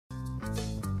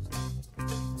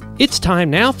It's time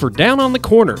now for Down on the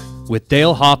Corner with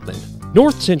Dale Hoffman,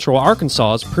 North Central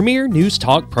Arkansas's premier news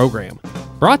talk program.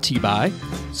 Brought to you by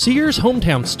Sears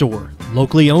Hometown Store,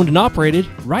 locally owned and operated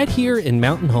right here in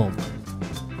Mountain Home.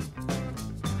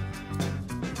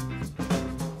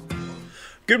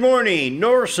 Good morning,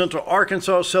 North Central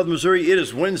Arkansas, Southern Missouri. It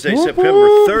is Wednesday, September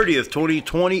 30th,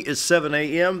 2020. It's 7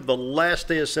 a.m., the last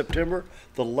day of September,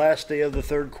 the last day of the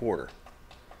third quarter.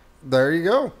 There you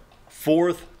go.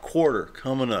 Fourth quarter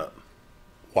coming up.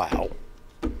 Wow.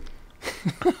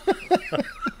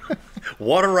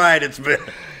 What a ride it's been.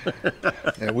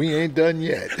 And we ain't done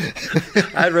yet.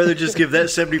 I'd rather just give that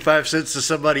 75 cents to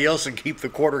somebody else and keep the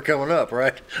quarter coming up,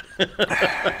 right?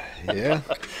 Yeah.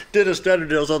 Dennis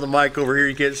Dunderdale's on the mic over here.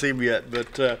 You can't see me yet,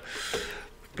 but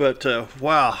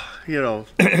wow, you know,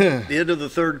 the end of the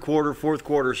third quarter, fourth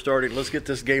quarter starting. Let's get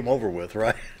this game over with,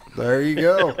 right? There you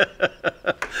go.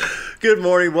 Good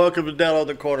morning. Welcome to Down on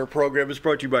the Corner program. It's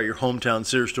brought to you by your hometown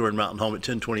Sears store in Mountain Home at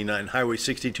 1029 Highway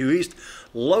 62 East.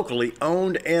 Locally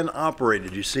owned and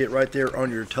operated. You see it right there on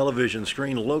your television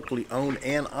screen. Locally owned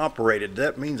and operated.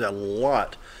 That means a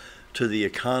lot to the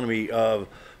economy of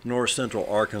North Central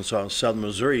Arkansas and Southern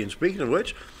Missouri. And speaking of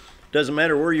which, doesn't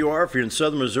matter where you are. If you're in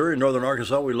Southern Missouri or Northern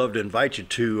Arkansas, we'd love to invite you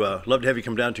to, love to have you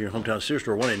come down to your hometown Sears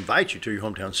store. I want to invite you to your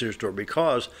hometown Sears store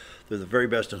because they're the very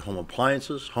best in home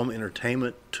appliances, home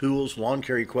entertainment, tools, lawn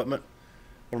care equipment.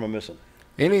 What am I missing?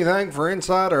 Anything for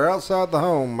inside or outside the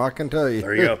home, I can tell you.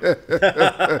 There you go.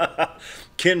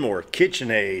 Kenmore,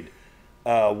 KitchenAid,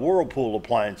 Whirlpool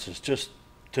appliances, just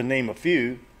to name a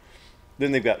few.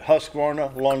 Then they've got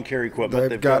Husqvarna lawn care equipment.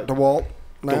 They've got DeWalt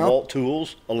now. DeWalt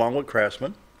tools, along with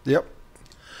Craftsman. Yep.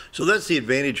 So that's the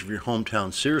advantage of your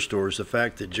hometown Sears store, is the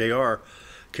fact that JR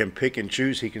can pick and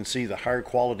choose. He can see the higher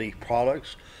quality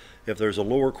products. If there's a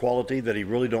lower quality that he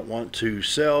really don't want to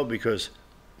sell, because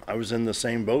I was in the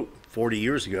same boat 40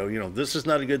 years ago, you know, this is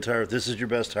not a good tire, this is your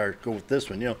best tire, go with this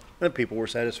one, you know, and people were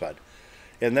satisfied.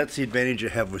 And that's the advantage you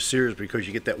have with Sears, because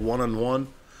you get that one-on-one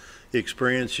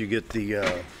experience, you get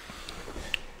the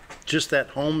just that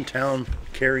hometown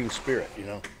caring spirit, you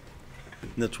know.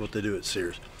 And that's what they do at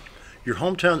Sears. Your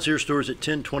hometown Sears store is at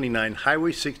 1029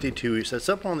 Highway 62 East. That's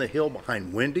up on the hill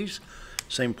behind Wendy's.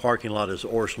 Same parking lot as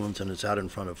Orscheln's, and it's out in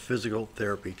front of Physical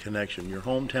Therapy Connection. Your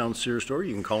hometown Sears store,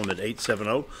 you can call them at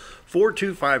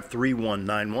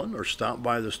 870-425-3191 or stop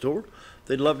by the store.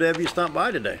 They'd love to have you stop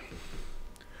by today.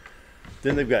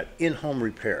 Then they've got in-home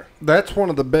repair. That's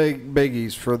one of the big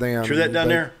biggies for them. True that down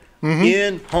there? Mm-hmm.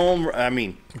 In-home, I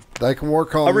mean, they can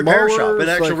work on a repair mowers, shop, an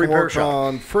actual repair shop. They can work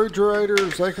on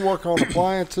refrigerators, they can work on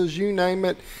appliances, you name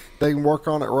it. They can work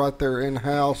on it right there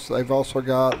in-house. They've also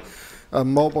got a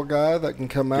mobile guy that can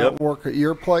come out and work at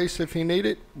your place if you need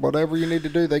it. Whatever you need to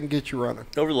do, they can get you running.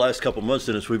 Over the last couple of months,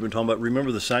 Dennis, we've been talking about,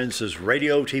 remember the sign that says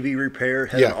radio, TV repair,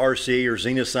 had an RCA or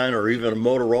Zenith sign, or even a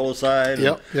Motorola sign?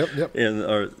 Yep.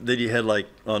 And then you had, like,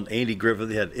 on Andy Griffith,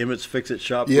 they had Emmett's Fix-It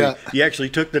Shop. Yeah. You actually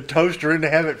took the toaster in to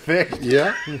have it fixed.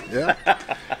 Yeah.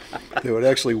 They would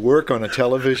actually work on a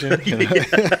television.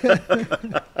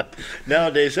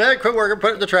 Nowadays, quit working,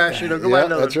 put it in the trash. You know, go buy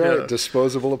another. That's right. You know.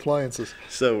 Disposable appliances.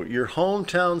 So your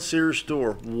hometown Sears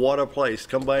store, what a place.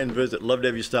 Come by and visit. Love to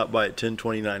have you stop by at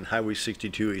 1029 Highway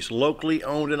 62 East. Locally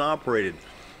owned and operated.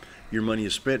 Your money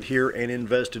is spent here and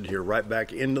invested here, right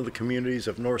back into the communities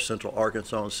of North Central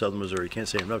Arkansas and Southern Missouri. Can't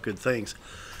say enough good things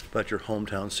about your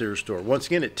hometown Sears store. Once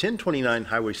again, at 1029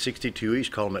 Highway 62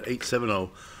 East, call them at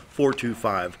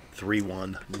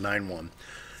 870-425-3191.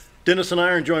 Dennis and I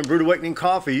are enjoying Brewed Awakening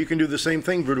Coffee. You can do the same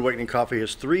thing. Brewed Awakening Coffee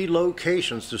has 3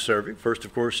 locations to serve you. First,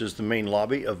 of course, is the main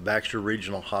lobby of Baxter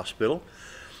Regional Hospital.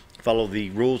 Follow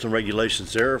the rules and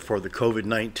regulations there for the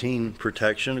COVID-19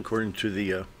 protection, according to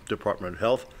the Department of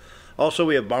Health. Also,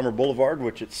 we have Bomber Boulevard,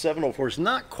 which at 704 is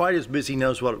not quite as busy now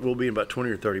as what it will be in about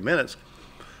 20 or 30 minutes.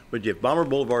 But you have Bomber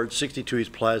Boulevard, 62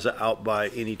 East Plaza, out by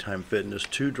Anytime Fitness,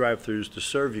 2 drive-thrus to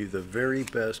serve you the very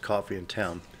best coffee in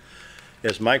town.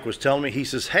 As Mike was telling me, he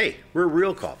says, hey, we're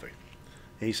real coffee.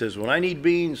 And he says, when I need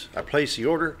beans, I place the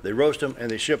order, they roast them, and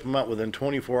they ship them out within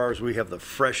 24 hours. We have the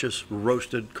freshest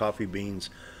roasted coffee beans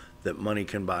that money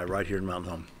can buy right here in Mountain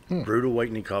Home. Brewed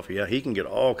Awakening Coffee. Yeah, he can get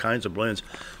all kinds of blends.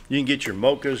 You can get your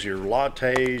mochas, your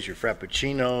lattes, your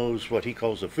frappuccinos, what he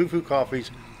calls the foo-foo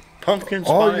coffees, pumpkin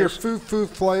spice. All your foo-foo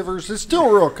flavors. It's still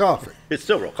real coffee. It's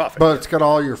still real coffee. But it's got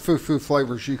all your foo-foo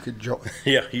flavors you could enjoy.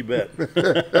 Yeah, you bet.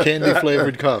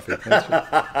 Candy-flavored coffee.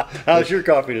 How's your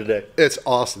coffee today? It's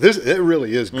awesome. It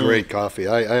really is great coffee.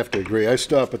 I have to agree. I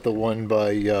stopped at the one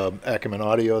by Ackerman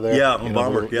Audio there. Yeah,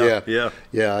 Bomber. Yeah.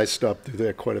 Yeah, I stopped through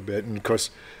there quite a bit. And, of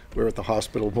course, we're at the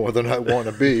hospital more than I want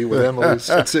to be with Emily's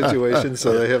situation,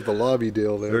 so they have the lobby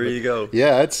deal there. There you go.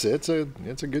 Yeah, it's a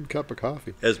good cup of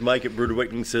coffee. As Mike at Brewed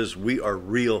Awakening says, we are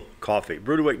real coffee.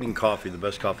 Brewed Awakening Coffee, the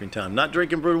best coffee in town. Not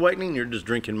drinking Brewed Awakening, you're just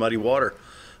drinking muddy water.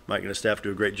 Mike and his staff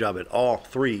do a great job at all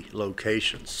 3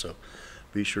 locations, so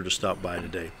be sure to stop by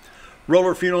today.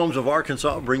 Roller Funeral Homes of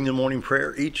Arkansas bring the morning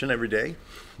prayer each and every day.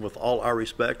 With all our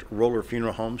respect, Roller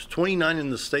Funeral Homes, 29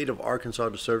 in the state of Arkansas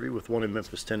to serve you, with 1 in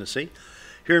Memphis, Tennessee.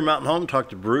 Here in Mountain Home, talk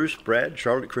to Bruce, Brad,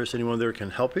 Charlotte, Chris, anyone there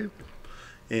can help you.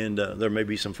 And there may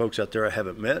be some folks out there I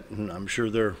haven't met, and I'm sure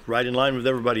they're right in line with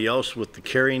everybody else with the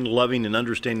caring, loving, and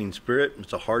understanding spirit.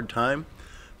 It's a hard time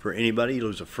for anybody. You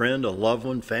lose a friend, a loved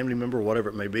one, family member, whatever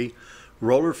it may be.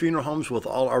 Roller Funeral Homes, with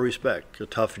all our respect. A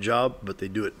tough job, but they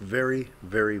do it very,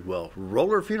 very well.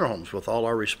 Roller Funeral Homes, with all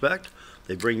our respect.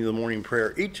 They bring you the morning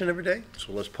prayer each and every day.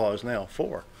 So let's pause now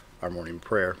for our morning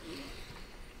prayer.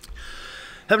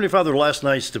 Heavenly Father, last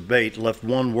night's debate left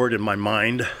one word in my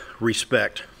mind: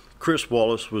 respect. Chris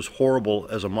Wallace was horrible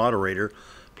as a moderator,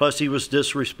 plus he was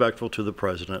disrespectful to the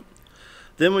president.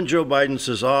 Then when Joe Biden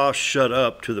says, "Ah, shut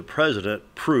up," to the president,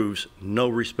 proves no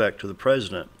respect to the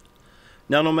president.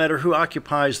 Now, no matter who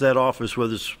occupies that office,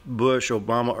 whether it's Bush,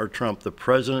 Obama, or Trump, the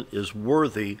president is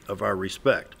worthy of our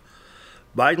respect.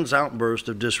 Biden's outburst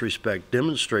of disrespect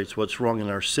demonstrates what's wrong in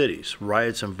our cities: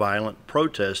 riots and violent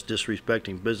protests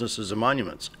disrespecting businesses and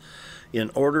monuments.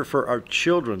 In order for our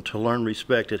children to learn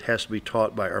respect, it has to be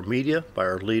taught by our media, by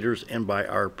our leaders, and by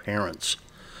our parents.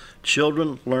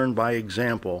 Children learn by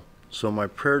example, so my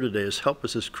prayer today is help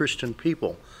us as Christian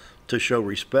people to show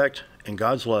respect and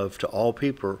God's love to all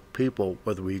people,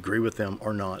 whether we agree with them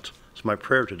or not. It's my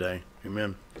prayer today.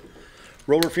 Amen.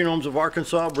 Roller Funeral Homes of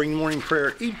Arkansas bring morning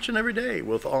prayer each and every day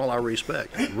with all our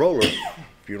respect. Roller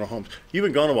Funeral Homes. You've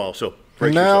been gone a while, so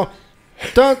brace now,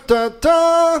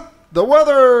 yourself. The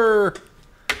weather.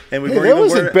 And Hey, that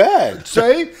wasn't bad.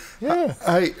 See? Yeah.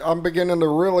 Hey, I'm beginning to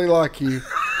really like you,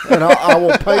 and I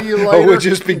will pay you later. Oh, we're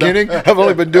just beginning? I've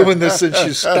only been doing this since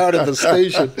you started the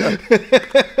station.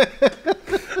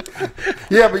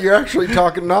 Yeah, but you're actually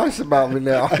talking nice about me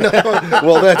now.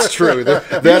 Well, that's true.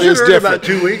 That You is heard different. about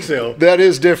 2 weeks ago. That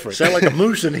is different. Sound like a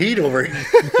moose in heat over here.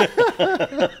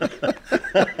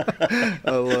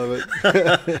 I love it.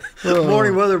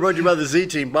 Morning weather brought to you by the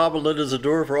Z-Team. Bob and Linda's a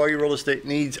door for all your real estate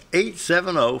needs.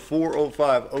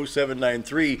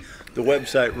 870-405-0793. The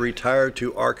website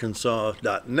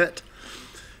retiredtoarkansas.net.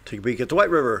 Take a peek at the White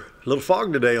River. A little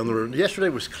fog today on the river. Yesterday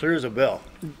was clear as a bell.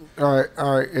 All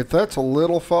right. If that's a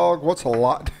little fog, what's a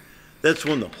lot? That's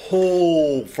when the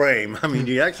whole frame. I mean,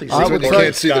 you actually see I You would more say-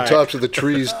 can't see the sky. tops of the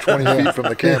trees 20 feet from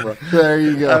the camera. There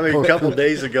you go. I mean, a couple of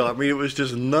days ago, it was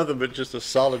just nothing but just a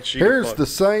solid sheet Here's of fog. the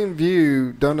same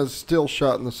view. Dunda's still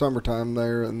shot in the summertime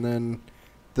there, and then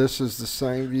this is the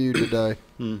same view today.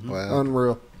 Wow.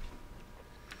 Unreal.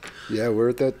 Yeah, we're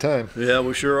at that time. Yeah,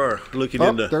 we sure are. Looking Oh,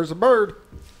 into... there's a bird.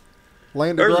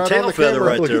 Landed There's right a tail on the feather camera.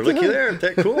 right there. Look at Looky there. Isn't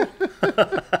that cool?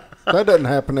 That doesn't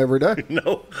happen every day.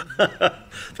 No. That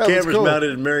was Camera's cool.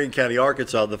 mounted in Marion County,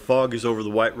 Arkansas. The fog is over the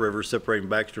White River, separating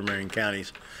Baxter and Marion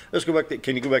counties. Let's go back.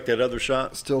 Can you go back to that other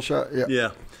shot? Still shot? Yeah.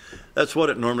 Yeah. That's what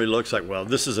it normally looks like. Well,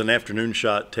 this is an afternoon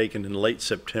shot taken in late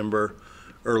September,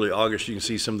 early August. You can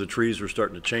see some of the trees were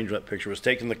starting to change. That picture was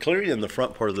taken. The clearing in the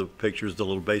front part of the picture is the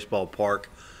little baseball park,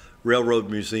 Railroad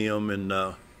Museum, and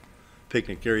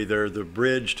picnic area there. The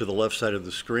bridge to the left side of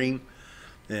the screen.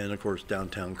 And, of course,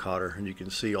 downtown Cotter. And you can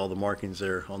see all the markings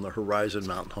there on the horizon,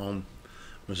 Mountain Home,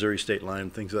 Missouri State Line,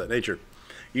 things of that nature.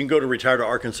 You can go to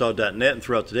retiredtoarkansas.net, and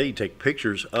throughout the day you take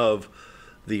pictures of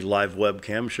the live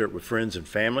webcam, share it with friends and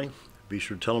family. Be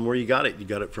sure to tell them where you got it. You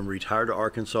got it from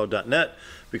retiredtoarkansas.net,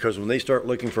 because when they start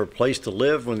looking for a place to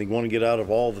live, when they want to get out of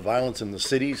all the violence in the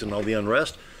cities and all the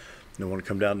unrest, they want to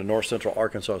come down to north central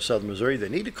Arkansas, southern Missouri, they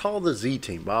need to call the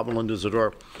Z-Team. Bob and Linda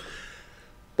Zador.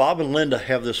 Bob and Linda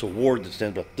have this award that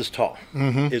stands up this tall.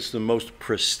 It's the most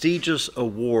prestigious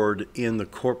award in the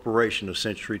corporation of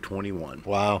Century 21.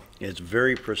 Wow. It's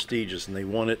very prestigious, and they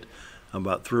won it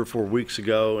about 3 or 4 weeks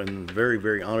ago, and very,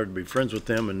 very honored to be friends with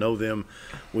them and know them.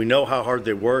 We know how hard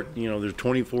they work. You know, they're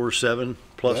 24/7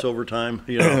 plus overtime.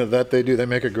 You know, That they do. They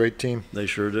make a great team. they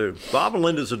sure do. Bob and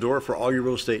Linda's a door for all your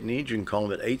real estate needs. You can call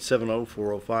them at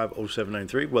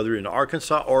 870-405-0793. Whether you're in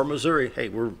Arkansas or Missouri, hey,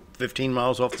 we're 15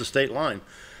 miles off the state line.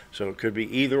 So it could be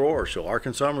either or. So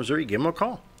Arkansas, Missouri, give them a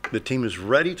call. The team is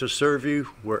ready to serve you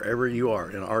wherever you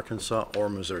are in Arkansas or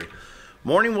Missouri.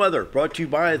 Morning weather brought to you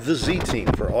by the Z-Team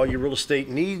for all your real estate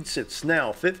needs. It's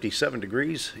now 57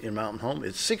 degrees in Mountain Home.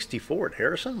 It's 64 at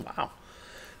Harrison. Wow.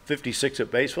 56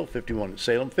 at Batesville, 51 at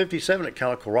Salem, 57 at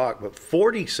Calico Rock, but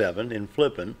 47 in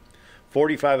Flippin,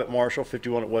 45 at Marshall,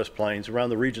 51 at West Plains. Around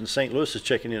the region, St. Louis is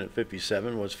checking in at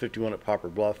 57, was 51 at Poplar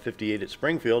Bluff, 58 at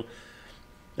Springfield,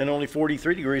 and only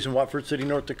 43 degrees in Watford City,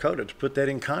 North Dakota, to put that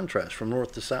in contrast from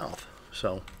north to south.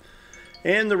 So,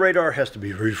 and the radar has to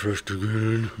be refreshed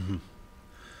again.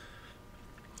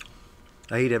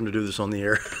 I hate having to do this on the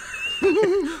air.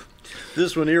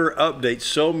 This one here updates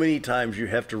so many times you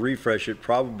have to refresh it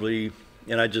probably,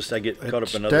 and I get caught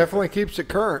up in other. Definitely keeps it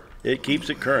current. It keeps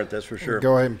it current, that's for sure.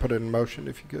 Go ahead and put it in motion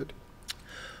if you could.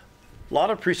 A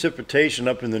lot of precipitation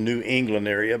up in the New England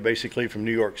area, basically from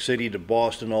New York City to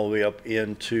Boston, all the way up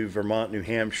into Vermont, New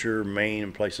Hampshire, Maine,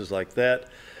 and places like that.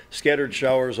 Scattered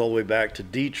showers all the way back to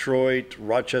Detroit,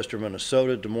 Rochester,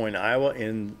 Minnesota, Des Moines, Iowa,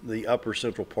 and the upper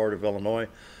central part of Illinois.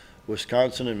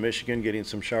 Wisconsin and Michigan getting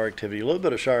some shower activity. A little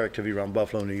bit of shower activity around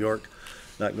Buffalo, New York.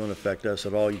 Not going to affect us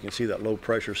at all. You can see that low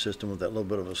pressure system with that little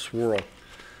bit of a swirl.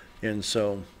 And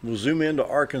so we'll zoom into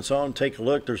Arkansas and take a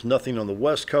look. There's nothing on the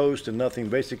west coast and nothing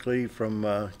basically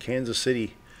from Kansas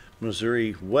City,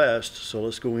 Missouri west. So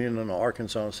let's go in on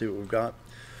Arkansas and see what we've got.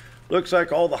 Looks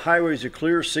like all the highways are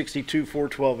clear. 62,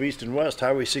 412 east and west.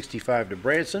 Highway 65 to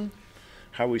Branson.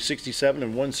 Highway 67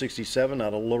 and 167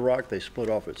 out of Little Rock. They split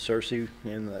off at Searcy,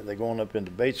 and they're going up into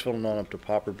Batesville and on up to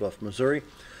Poplar Bluff, Missouri.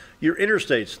 Your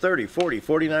interstates, 30, 40,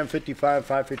 49, 55,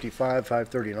 555,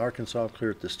 530 in Arkansas,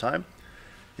 clear at this time.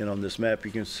 And on this map,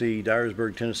 you can see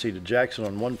Dyersburg, Tennessee to Jackson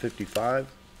on 155,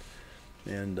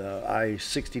 and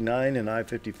I-69 and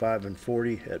I-55 and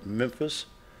 40 at Memphis.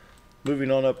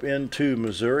 Moving on up into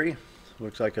Missouri.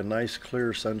 Looks like a nice,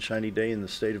 clear, sunshiny day in the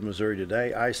state of Missouri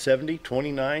today. I-70,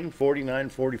 29, 49,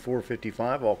 44,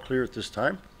 55, all clear at this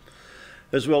time.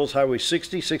 As well as Highway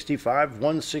 60, 65,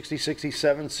 160,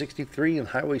 67, 63, and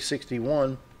Highway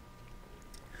 61.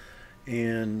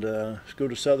 And let's go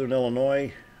to southern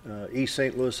Illinois, East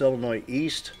St. Louis, Illinois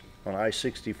east on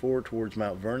I-64 towards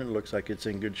Mount Vernon. Looks like it's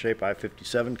in good shape.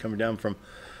 I-57 coming down from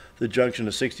the junction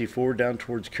of 64 down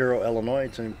towards Carroll, Illinois.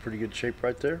 It's in pretty good shape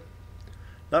right there.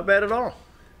 Not bad at all.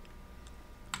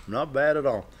 Not bad at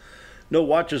all. No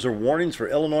watches or warnings for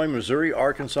Illinois, Missouri,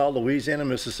 Arkansas, Louisiana,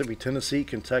 Mississippi, Tennessee,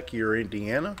 Kentucky, or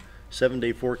Indiana.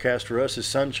 7-day forecast for us is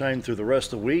sunshine through the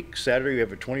rest of the week. Saturday, we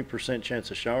have a 20% chance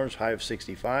of showers, high of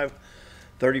 65.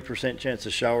 30% chance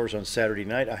of showers on Saturday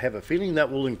night. I have a feeling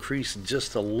that will increase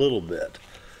just a little bit.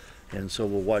 And so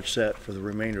we'll watch that for the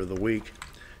remainder of the week.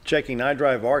 Checking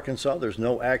iDrive Arkansas, there's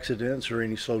no accidents or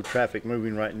any slow traffic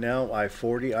moving right now.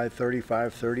 I-40, I-30,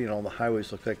 530, and all the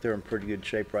highways look like they're in pretty good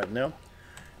shape right now.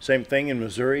 Same thing in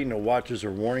Missouri, no watches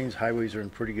or warnings. Highways are in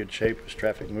pretty good shape as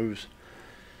traffic moves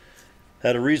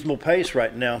at a reasonable pace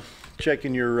right now.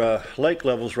 Checking your lake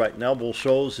levels right now. Bull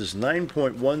Shoals is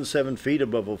 9.17 feet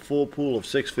above a full pool of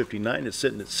 659. It's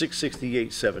sitting at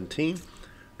 668.17.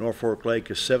 Norfolk Lake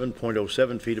is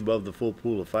 7.07 feet above the full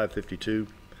pool of 552.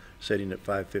 Setting at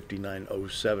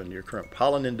 559.07. Your current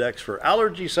pollen index for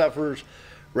allergy sufferers,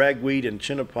 ragweed, and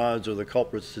chinnopods are the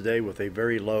culprits today with a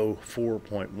very low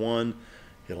 4.1.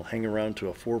 It'll hang around to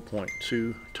a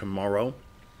 4.2 tomorrow.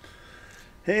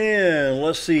 And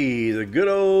let's see, the good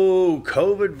old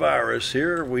COVID virus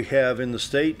here we have in the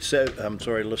state.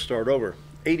 Let's start over.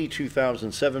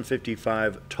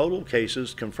 82,755 total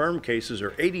cases. Confirmed cases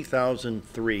are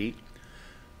 80,003.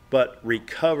 But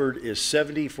recovered is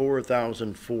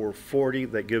 74,440.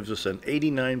 That gives us an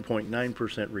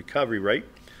 89.9% recovery rate.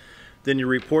 Then your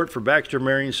report for Baxter,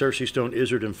 Marion, Searcy, Stone,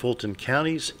 Izard, and Fulton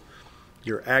counties.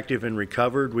 You're active and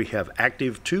recovered. We have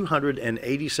active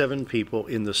 287 people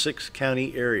in the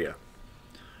 6-county area.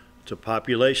 It's a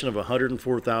population of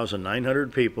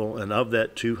 104,900 people, and of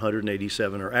that,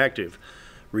 287 are active.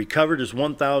 Recovered is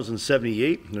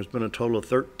 1,078. There's been a total of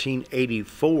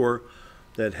 1,384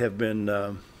 that have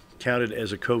been counted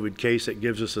as a COVID case. That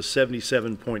gives us a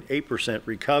 77.8%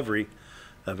 recovery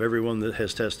of everyone that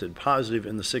has tested positive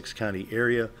in the 6-county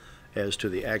area as to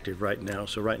the active right now.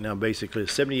 So right now, basically a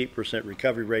 78%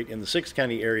 recovery rate in the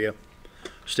 6-county area.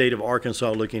 State of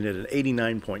Arkansas looking at an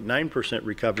 89.9%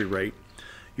 recovery rate.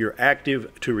 Your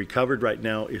active to recovered right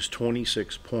now is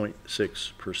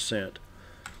 26.6%.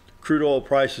 Crude oil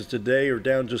prices today are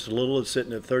down just a little. It's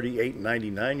sitting at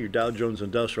 $38.99. Your Dow Jones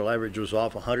Industrial Average was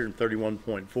off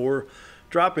 131.4,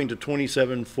 dropping to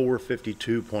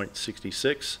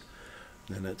 27,452.66.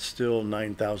 And that's still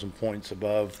 9,000 points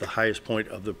above the highest point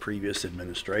of the previous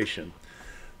administration.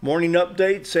 Morning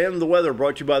updates and the weather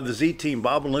brought to you by the Z-Team.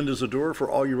 Bob and Linda Zador for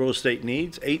all your real estate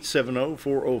needs.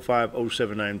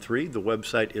 870-405-0793. The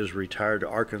website is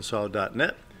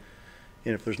retiredarkansas.net.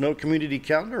 And if there's no community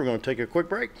calendar, we're going to take a quick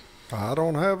break. I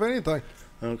don't have anything.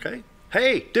 Okay.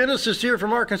 Hey, Dennis is here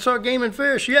from Arkansas Game and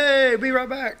Fish. Yay! Be right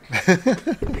back.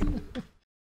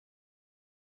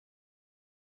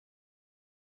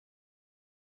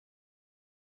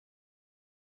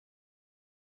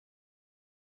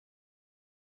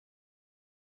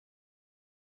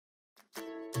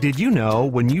 Did you know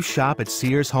when you shop at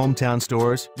Sears Hometown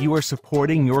Stores, you are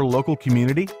supporting your local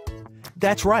community?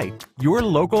 That's right. Your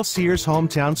local Sears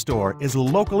Hometown Store is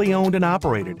locally owned and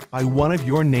operated by one of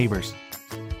your neighbors.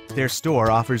 Their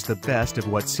store offers the best of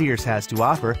what Sears has to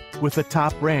offer with the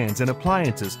top brands and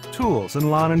appliances, tools, and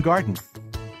lawn and garden.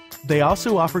 They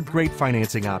also offer great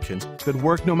financing options that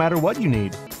work no matter what you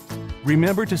need.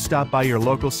 Remember to stop by your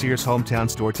local Sears Hometown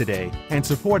Store today and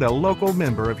support a local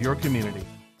member of your community.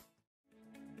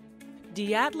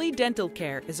 Diatley Dental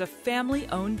Care is a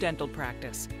family-owned dental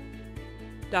practice.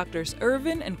 Doctors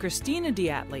Irvin and Christina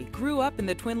Diatley grew up in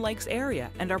the Twin Lakes area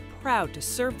and are proud to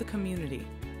serve the community.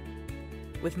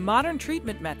 With modern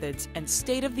treatment methods and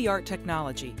state-of-the-art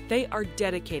technology, they are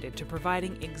dedicated to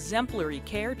providing exemplary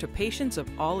care to patients of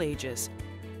all ages.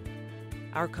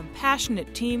 Our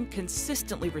compassionate team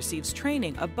consistently receives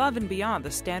training above and beyond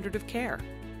the standard of care.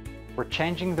 We're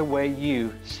changing the way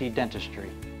you see dentistry.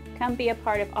 Come be a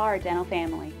part of our dental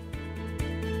family.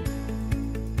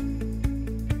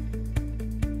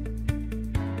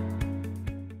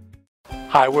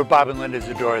 Hi, we're Bob and Linda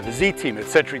Zadora, the Z Team at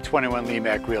Century 21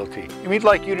 Lemac Realty, and we'd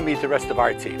like you to meet the rest of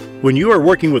our team. When you are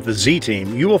working with the Z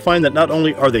Team, you will find that not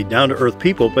only are they down-to-earth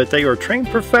people, but they are trained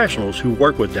professionals who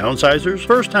work with downsizers,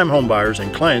 first-time homebuyers,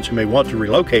 and clients who may want to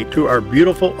relocate to our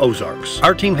beautiful Ozarks.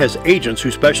 Our team has agents who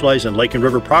specialize in lake and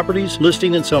river properties,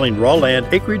 listing and selling raw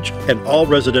land, acreage, and all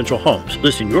residential homes.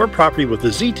 Listing your property with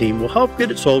the Z Team will help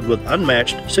get it sold with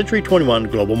unmatched Century 21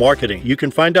 global marketing. You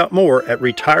can find out more at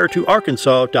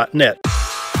retiretoarkansas.net.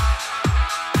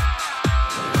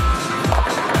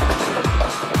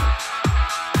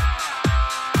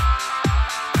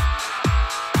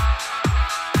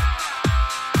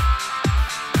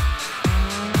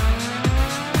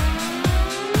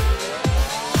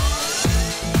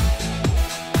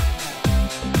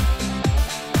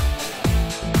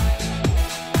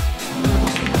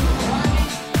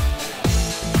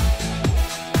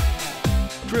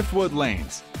 Driftwood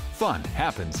Lanes. Fun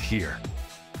happens here.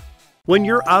 When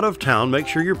you're out of town, make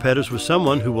sure your pet is with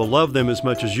someone who will love them as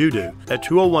much as you do. At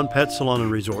 201 Pet Salon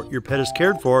and Resort, your pet is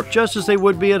cared for just as they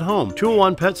would be at home.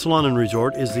 201 Pet Salon and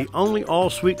Resort is the only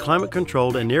all-suite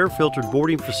climate-controlled and air-filtered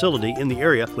boarding facility in the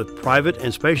area with private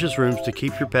and spacious rooms to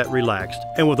keep your pet relaxed.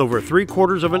 And with over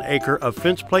 3/4 of an acre of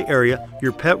fenced play area,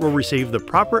 your pet will receive the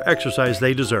proper exercise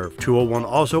they deserve. 201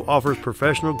 also offers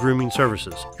professional grooming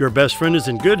services. Your best friend is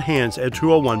in good hands at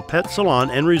 201 Pet Salon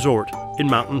and Resort in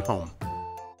Mountain Home.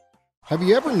 Have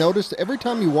you ever noticed every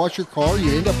time you wash your car,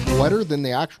 you end up wetter than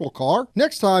the actual car?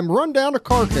 Next time, run down to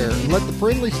Car Care and let the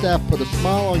friendly staff put a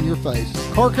smile on your face.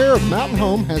 Car Care of Mountain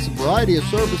Home has a variety of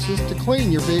services to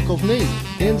clean your vehicle's needs,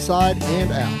 inside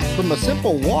and out. From a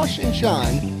simple wash and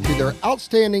shine to their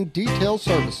outstanding detail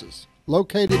services.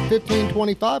 Located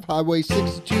 1525 Highway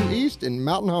 62 East in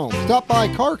Mountain Home. Stop by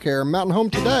Car Care Mountain Home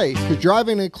today, because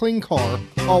driving a clean car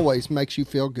always makes you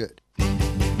feel good.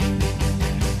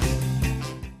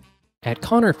 At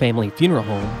Connor Family Funeral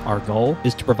Home, our goal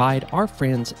is to provide our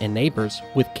friends and neighbors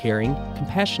with caring,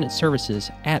 compassionate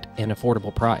services at an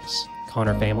affordable price.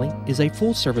 Connor Family is a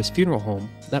full-service funeral home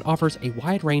that offers a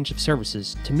wide range of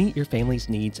services to meet your family's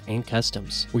needs and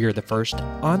customs. We are the first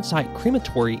on-site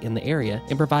crematory in the area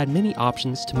and provide many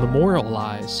options to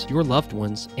memorialize your loved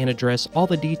ones and address all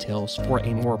the details for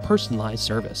a more personalized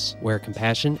service. Where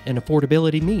compassion and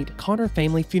affordability meet, Connor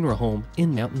Family Funeral Home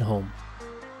in Mountain Home.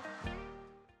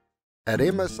 At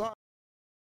MSI.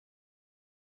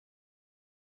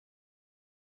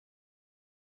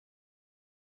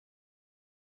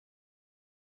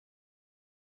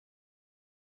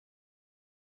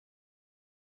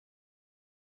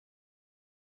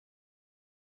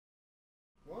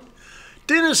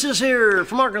 Dennis is here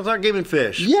from Arkansas Game and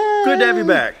Fish. Yay! Good to have you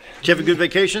back. Did you have a good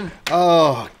vacation?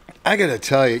 Oh, I got to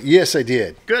tell you, yes, I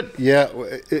did. Good. Yeah,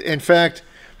 in fact,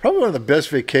 probably one of the best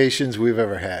vacations we've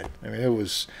ever had. I mean, it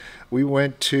was. We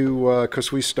went to,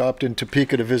 because we stopped in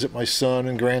Topeka to visit my son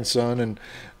and grandson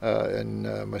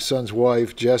and my son's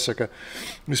wife, Jessica.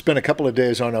 We spent a couple of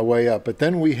days on our way up, but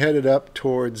then we headed up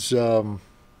towards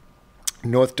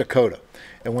North Dakota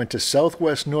and went to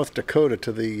southwest North Dakota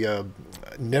to the,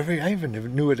 I even never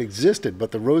knew it existed,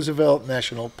 but the Roosevelt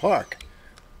National Park.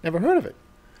 Never heard of it.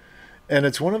 And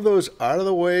it's one of those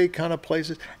out-of-the-way kind of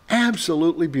places.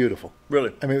 Absolutely beautiful.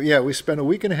 Really? I mean, yeah, we spent a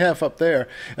week and a half up there.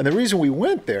 And the reason we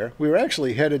went there, we were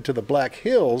actually headed to the Black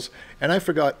Hills, and I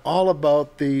forgot all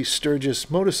about the Sturgis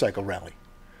motorcycle rally.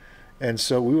 And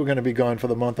so we were going to be gone for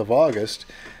the month of August,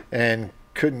 and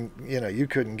you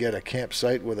couldn't get a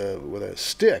campsite with a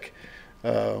stick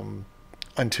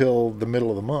until the middle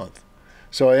of the month.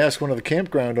 So I asked one of the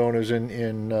campground owners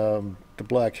in the the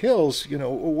Black Hills, you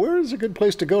know, where's a good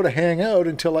place to go to hang out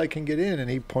until I can get in? And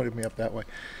he pointed me up that way.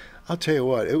 I'll tell you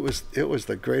what, it was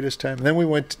the greatest time. And then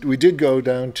we did go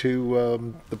down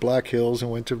to the Black Hills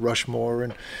and went to Rushmore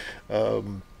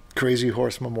and Crazy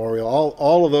Horse Memorial,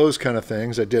 all of those kind of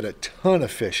things. I did a ton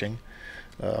of fishing.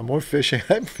 More fishing.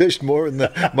 I've fished more in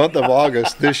the month of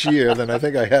August this year than I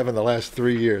think I have in the last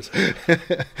 3 years.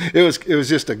 It was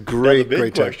just a great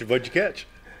time. What'd you catch?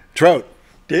 Trout.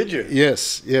 Did you?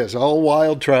 Yes, all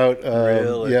wild trout.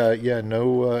 Really? Yeah.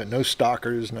 No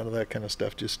stalkers, none of that kind of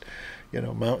stuff. Just, you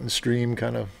know, mountain stream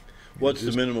kind of. What's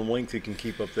the minimum length you can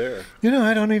keep up there? You know,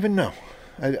 I don't even know.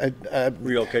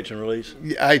 Real catch and release?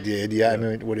 I did. Yeah. I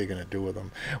mean, what are you going to do with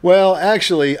them? Well,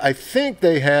 actually, I think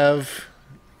they have.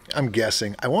 I'm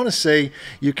guessing. I want to say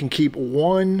you can keep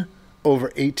one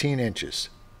over 18 inches.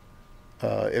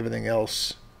 Everything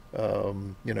else,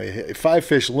 you know, 5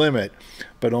 fish limit,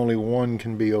 but only one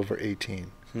can be over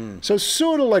 18. So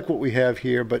sort of like what we have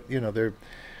here, but you know, they're.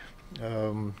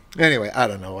 Anyway, I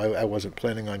don't know. I wasn't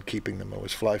planning on keeping them. I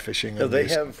was fly fishing. Do they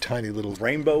have tiny little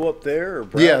rainbow up there? Or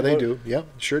brown? Yeah, they do. Yeah,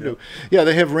 sure do. Yeah,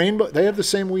 they have rainbow. They have the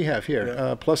same we have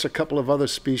here, plus a couple of other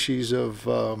species of.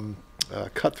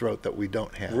 Cutthroat that we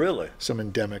don't have. Really? Some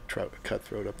endemic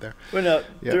cutthroat up there. Well, now,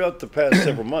 throughout the past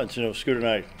several months, you know, Scooter and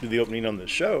I do the opening on this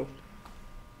show,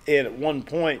 and at one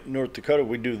point, North Dakota,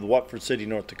 we do the Watford City,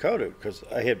 North Dakota, because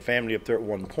I had family up there at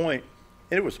one point,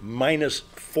 and it was minus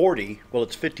 40. Well,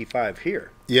 it's 55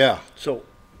 here. Yeah. So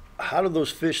how do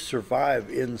those fish survive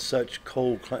in such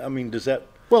cold I mean, does that...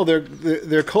 Well,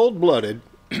 they're cold-blooded,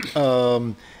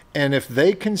 and if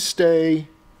they can stay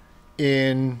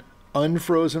in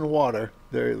unfrozen water,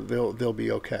 they'll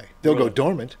be okay. They'll go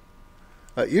dormant.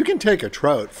 You can take a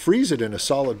trout, freeze it in a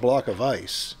solid block of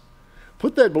ice,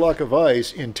 put that block of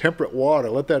ice in temperate water,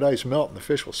 let that ice melt, and the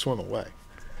fish will swim away.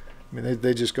 I mean,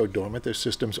 they just go dormant. Their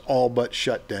system's all but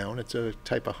shut down. It's a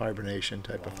type of hibernation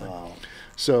type of thing.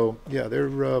 So, yeah, they're...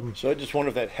 So I just wonder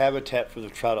if that habitat for the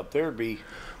trout up there would be...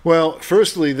 Well,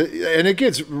 firstly, and it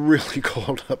gets really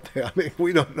cold up there. I mean,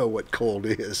 we don't know what cold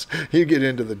is. You get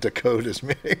into the Dakotas,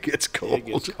 man, it gets cold. It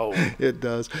gets cold. It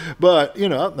does. But, you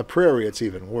know, out in the prairie, it's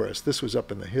even worse. This was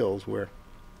up in the hills where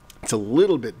it's a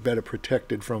little bit better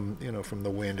protected from, you know, from the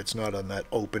wind. It's not on that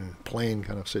open plain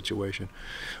kind of situation.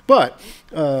 But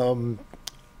they,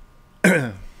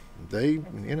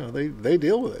 you know, they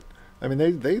deal with it. I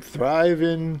mean, they thrive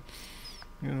in...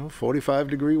 You know,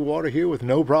 45-degree water here with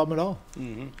no problem at all.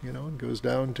 You know, it goes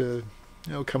down to,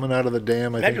 you know, coming out of the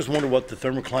dam. I just wonder what the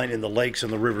thermocline in the lakes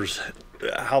and the rivers,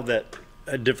 how that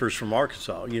differs from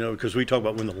Arkansas. You know, because we talk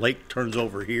about when the lake turns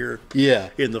over here.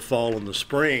 Yeah. In the fall and the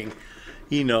spring,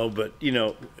 you know, but you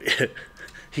know,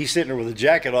 he's sitting there with a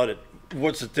jacket on it.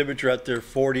 What's the temperature out there?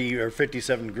 40 or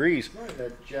 57 degrees. A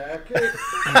jacket.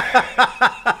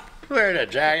 Wearing a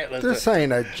jacket. This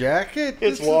ain't a jacket.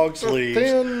 It's long sleeves.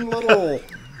 Thin little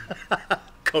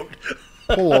coat.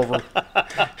 pullover.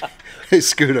 Hey,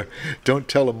 Scooter, don't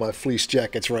tell him my fleece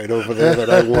jacket's right over there that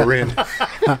I wore in.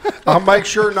 I'll make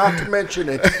sure not to mention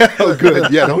it. Oh,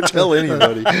 good. Yeah, don't tell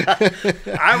anybody.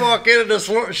 I walk in this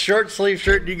short sleeve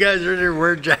shirt and you guys are there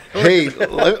wearing jackets. Hey,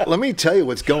 let me tell you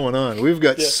what's going on. We've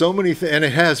got so many things, and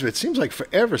it seems like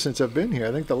forever since I've been here.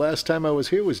 I think the last time I was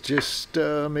here was just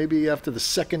maybe after the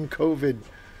second COVID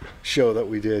show that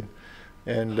we did.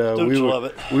 And we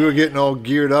were getting all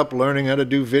geared up, learning how to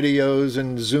do videos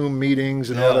and Zoom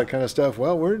meetings and all that kind of stuff.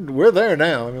 Well, we're there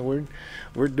now. I mean,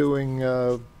 we're doing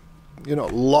you know,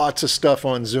 lots of stuff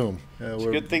on Zoom. It's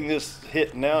a good thing this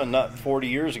hit now and not 40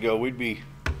 years ago. We'd be...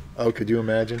 Oh, could you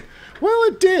imagine? Well,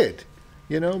 it did.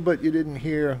 You know, but you didn't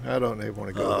hear. I don't even want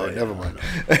to go there. Never mind.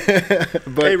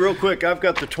 But, hey, real quick, I've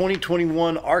got the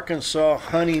 2021 Arkansas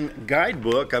Hunting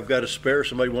Guidebook. I've got a spare.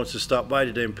 Somebody wants to stop by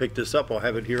today and pick this up. I'll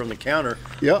have it here on the counter.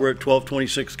 Yep. We're at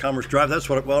 1226 Commerce Drive. That's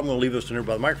what. Well, I'm going to leave this in here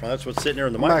by the microphone. That's what's sitting there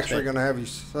in the microphone. I'm actually going to have you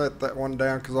set that one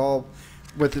down because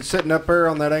with it sitting up there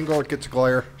on that angle, it gets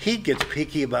glare. He gets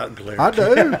picky about glare. I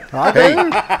do. I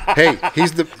do. Hey,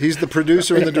 he's the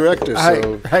producer and the director.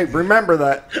 So hey, remember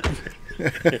that.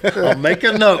 I'll make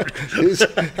a note.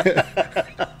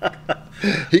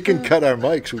 He can cut our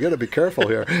mics. We got to be careful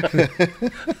here.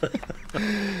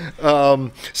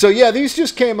 So yeah, these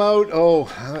just came out. Oh,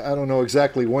 I don't know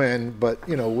exactly when, but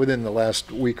you know, within the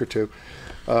last week or two.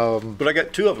 But I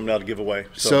got 2 of them now to give away.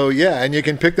 So yeah, and you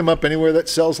can pick them up anywhere that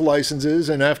sells licenses.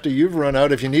 And after you've run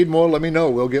out, if you need more, let me know.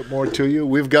 We'll get more to you.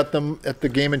 We've got them at the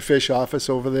Game and Fish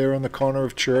office over there on the corner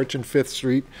of Church and 5th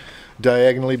Street.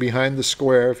 Diagonally behind the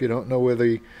square. If you don't know where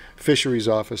the fisheries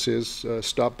office is,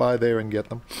 stop by there and get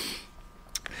them.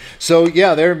 So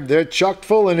yeah, they're chock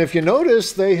full, and if you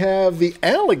notice, they have the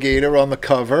alligator on the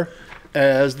cover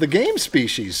as the game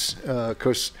species.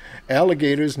 Because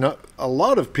alligators, not a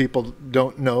lot of people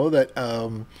don't know that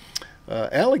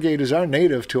alligators are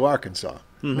native to Arkansas.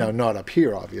 Now, not up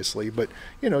here, obviously, but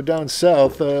down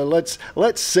south.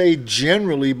 Let's say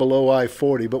generally below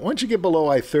I-40, but once you get below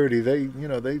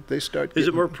I-30, they start. Is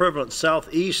it more prevalent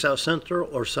southeast, south central,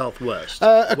 or southwest?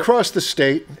 Across the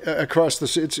state, across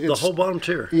it's the whole bottom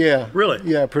tier. Yeah, really.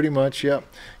 Yeah, pretty much. Yep.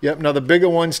 Now the bigger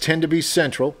ones tend to be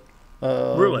central.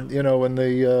 Really. When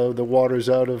the water's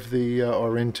out of the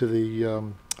or into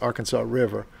the Arkansas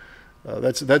River.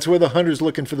 That's where the hunters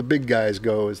looking for the big guys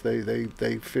go. Is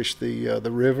they fish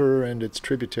the river and its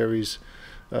tributaries,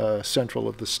 central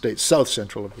of the state, south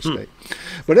central of the state.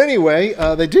 But anyway,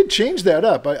 they did change that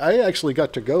up. I actually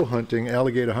got to go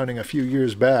alligator hunting a few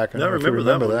years back. I remember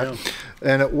that. Yeah.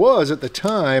 And it was at the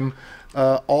time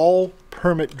all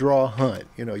permit draw hunt.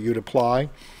 You'd apply.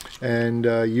 And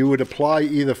you would apply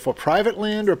either for private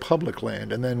land or public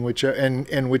land, and then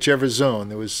whichever zone.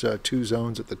 There was 2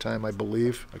 zones at the time, I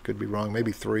believe. I could be wrong,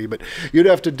 maybe 3. But you'd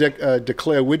have to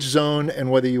declare which zone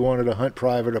and whether you wanted to hunt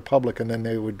private or public, and then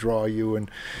they would draw you. And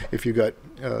if you got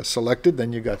selected,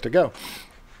 then you got to go.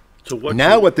 So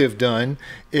what they've done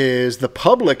is the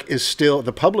public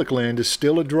land is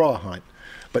still a draw hunt,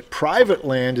 but private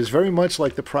land is very much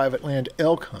like the private land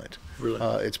elk hunt. Really?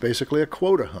 It's basically a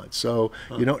quota hunt, so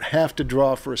you don't have to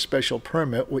draw for a special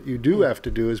permit. What you do have to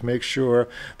do is make sure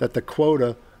that the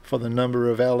quota for the number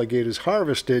of alligators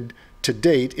harvested to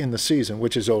date in the season,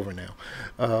 which is over now.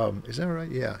 Is that right?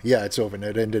 Yeah, it's over now.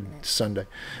 It ended Sunday.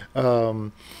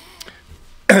 You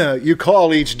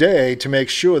call each day to make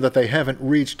sure that they haven't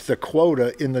reached the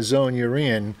quota in the zone you're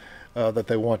in that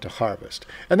they want to harvest.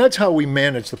 And that's how we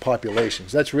manage the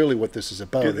populations. That's really what this is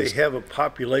about. Do they have a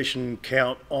population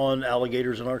count on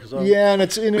alligators in Arkansas? Yeah, and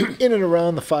it's in and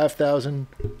around the 5,000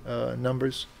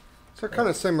 numbers. So kind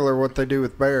of similar what they do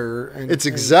with bear. It's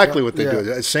exactly what they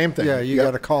do. Same thing. Yeah, you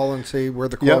got to call and see where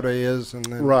the quota is. And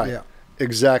then, right. Yeah.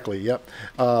 Exactly. Yep.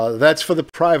 That's for the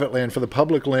private land. For the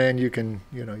public land, you can,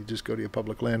 you just go to your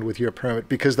public land with your permit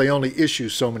because they only issue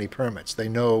so many permits. They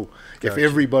know if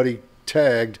everybody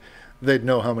tagged, they'd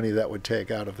know how many that would take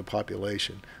out of the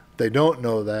population. They don't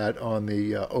know that on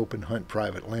the open hunt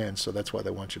private land, so that's why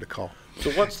they want you to call. So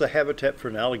what's the habitat for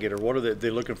an alligator? What are they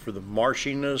looking for? The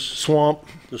marshiness? Swamp.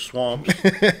 The swamps?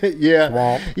 Yeah.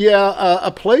 Swamp. Yeah,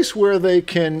 a place where they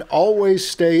can always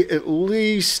stay at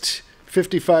least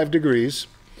 55 degrees.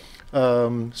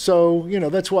 So,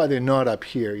 that's why they're not up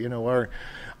here.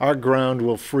 Our ground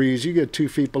will freeze. You get 2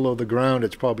 feet below the ground,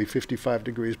 it's probably 55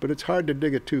 degrees, but it's hard to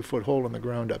dig a 2-foot hole in the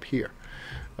ground up here.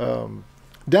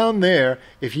 Down there,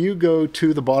 if you go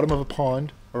to the bottom of a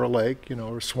pond or a lake,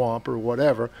 or a swamp or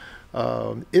whatever,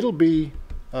 it'll be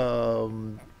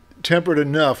temperate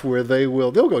enough where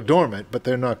they'll go dormant, but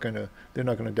they're not gonna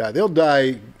die. They'll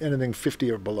die anything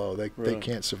 50 or below. They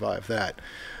can't survive that.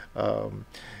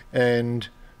 And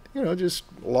just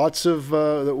lots of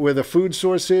where the food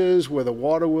source is, where the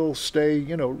water will stay.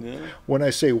 When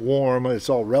I say warm, it's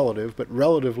all relative, but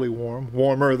relatively warm,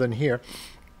 warmer than here.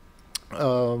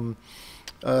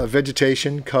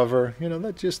 Vegetation, cover,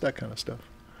 just that kind of stuff.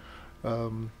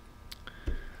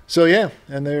 So yeah,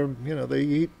 and they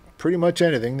eat pretty much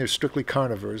anything. They're strictly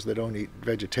carnivores. They don't eat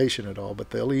vegetation at all,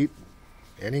 but they'll eat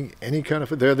any kind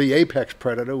of. They're the apex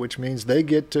predator, which means they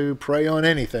get to prey on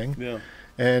anything. Yeah.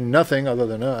 And nothing other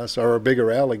than us, or a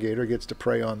bigger alligator, gets to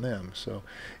prey on them. So,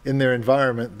 in their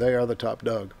environment, they are the top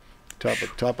dog,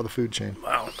 top of the food chain.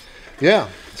 Wow. Yeah.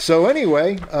 So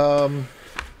anyway,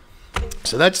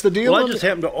 so that's the deal. Well, I just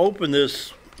happened to open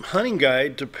this hunting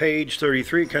guide to page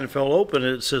 33. It kind of fell open,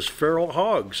 and it says feral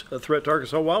hogs, a threat to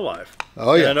Arkansas wildlife.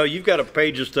 Oh yeah. And I know you've got a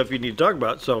page of stuff you need to talk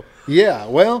about. So. Yeah.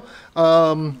 Well,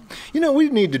 we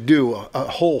need to do a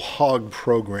whole hog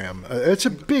program. It's a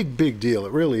big deal.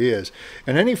 It really is.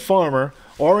 And any farmer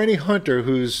or any hunter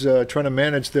who's trying to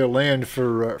manage their land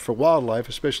for wildlife,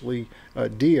 especially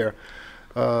deer,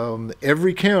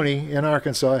 every county in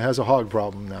Arkansas has a hog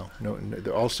problem now.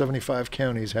 All 75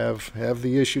 counties have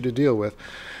the issue to deal with.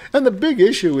 And the big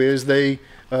issue is they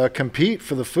compete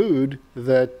for the food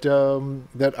that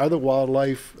other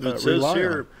wildlife rely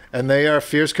on. And they are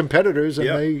fierce competitors, and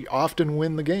they often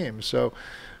win the game. So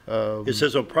it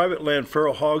says on private land,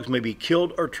 feral hogs may be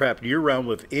killed or trapped year-round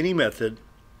with any method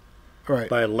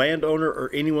by a landowner or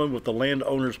anyone with the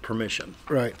landowner's permission.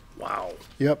 Right. Wow.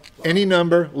 Yep. Wow. Any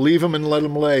number, leave them and let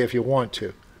them lay if you want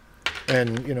to.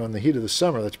 And, in the heat of the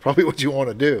summer, that's probably what you want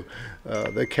to do.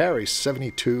 They carry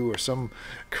 72 or some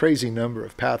crazy number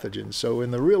of pathogens. So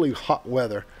in the really hot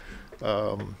weather,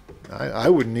 I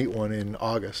wouldn't eat one in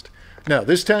August. Now,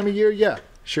 this time of year, yeah,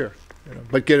 sure.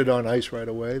 but get it on ice right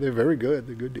away. They're very good.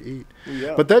 They're good to eat.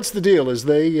 Yeah. But that's the deal, is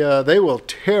they will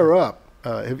tear up.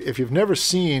 If you've never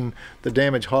seen the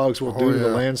damage hogs will do to the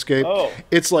landscape,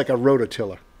 it's like a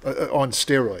rototiller on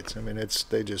steroids. I mean,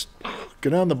 they just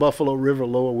get on the Buffalo River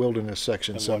Lower Wilderness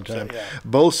section sometime.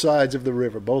 Both sides of the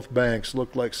river, both banks,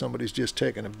 look like somebody's just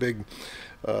taken a big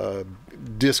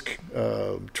disc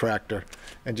tractor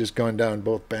and just gone down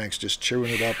both banks, just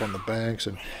chewing it up on the banks.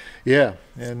 And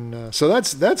so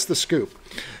that's the scoop.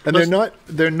 And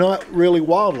they're not really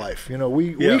wildlife.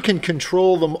 We can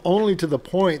control them only to the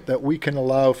point that we can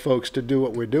allow folks to do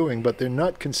what we're doing, but they're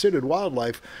not considered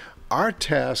wildlife. Our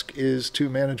task is to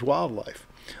manage wildlife.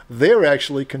 They're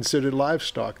actually considered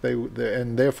livestock.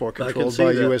 And therefore controlled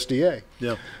by USDA.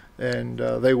 Yeah. And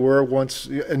they were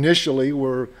initially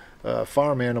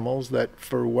farm animals that,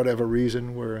 for whatever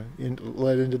reason, were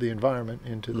led into the environment,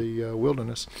 into the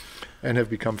wilderness, and have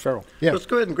become feral. Yeah. Let's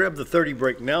go ahead and grab the 30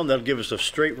 break now, and that'll give us a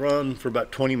straight run for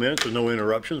about 20 minutes with no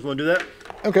interruptions. Want to do that?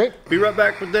 Okay. Be right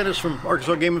back with Dennis from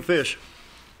Arkansas Game and Fish.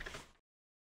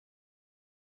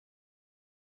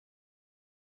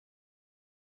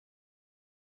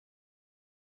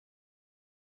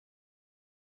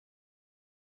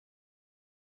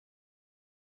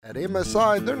 At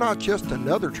MSI, they're not just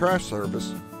another trash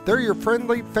service. They're your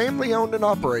friendly, family-owned and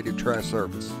operated trash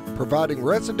service, providing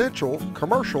residential,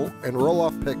 commercial, and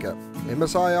roll-off pickup.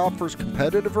 MSI offers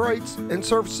competitive rates and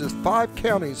services 5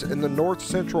 counties in the north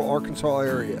central Arkansas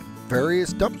area.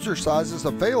 Various dumpster sizes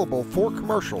available for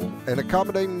commercial and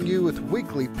accommodating you with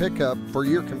weekly pickup for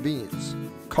your convenience.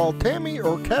 Call Tammy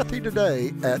or Kathy today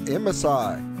at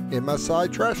MSI.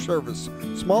 MSI Trash Service,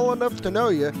 small enough to know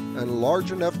you and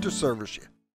large enough to service you.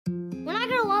 When I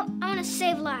grow up, I want to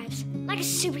save lives, like a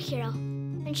superhero,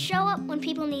 and show up when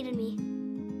people needed me.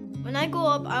 When I grow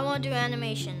up, I want to do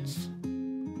animations.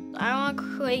 I want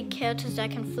to create characters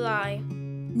that can fly.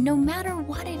 No matter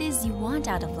what it is you want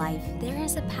out of life, there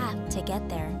is a path to get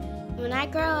there. When I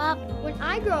grow up,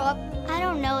 I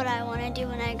don't know what I want to do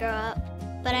when I grow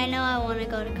up, but I know I want to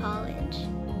go to college.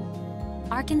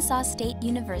 Arkansas State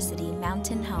University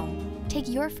Mountain Home. Take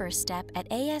your first step at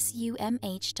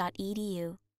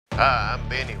asumh.edu. Hi, I'm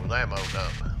Benny with Ammo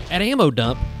Dump. At Ammo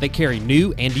Dump, they carry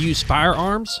new and used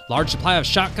firearms, large supply of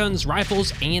shotguns,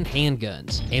 rifles, and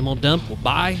handguns. Ammo Dump will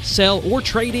buy, sell, or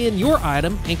trade in your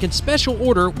item and can special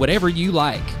order whatever you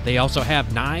like. They also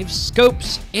have knives,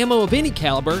 scopes, ammo of any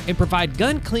caliber, and provide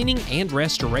gun cleaning and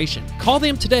restoration. Call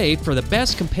them today for the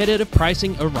best competitive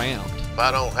pricing around. If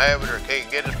I don't have it or can't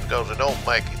get it because I don't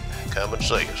make it, come and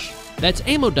see us. That's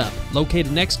Ammo Dump,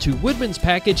 located next to Woodman's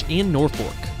Package in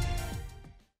Norfolk.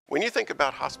 When you think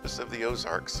about Hospice of the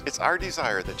Ozarks, it's our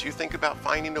desire that you think about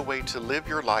finding a way to live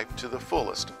your life to the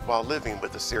fullest while living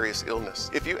with a serious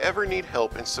illness. If you ever need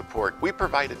help and support, we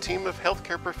provide a team of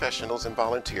healthcare professionals and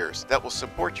volunteers that will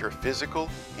support your physical,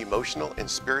 emotional, and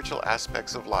spiritual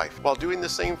aspects of life while doing the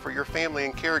same for your family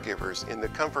and caregivers in the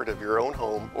comfort of your own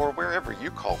home or wherever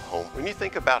you call home. When you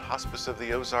think about Hospice of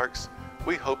the Ozarks,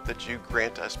 we hope that you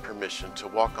grant us permission to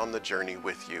walk on the journey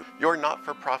with you. Your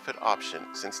not-for-profit option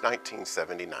since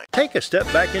 1979. Take a step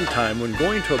back in time when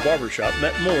going to a barbershop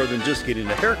meant more than just getting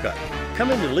a haircut.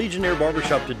 Come into Legionnaire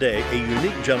Barbershop today, a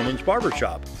unique gentleman's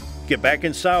barbershop. Get back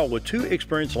in style with 2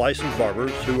 experienced licensed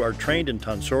barbers who are trained in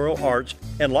tonsorial arts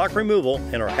and lock removal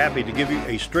and are happy to give you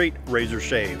a straight razor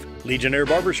shave. Legionnaire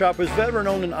Barbershop is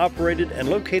veteran-owned and operated and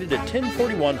located at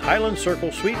 1041 Highland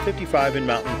Circle, Suite 55 in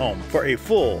Mountain Home. For a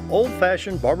full,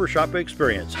 old-fashioned barbershop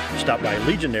experience, stop by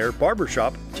Legionnaire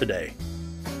Barbershop today.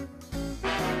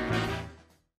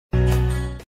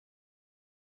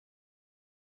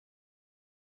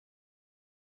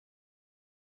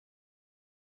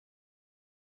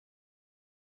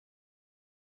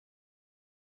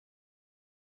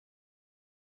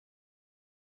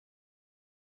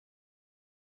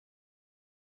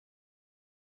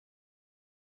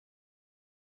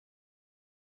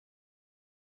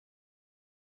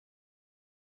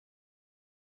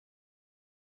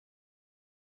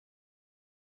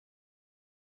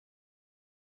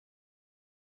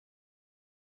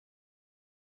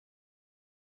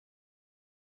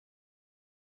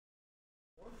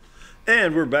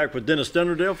 And we're back with Dennis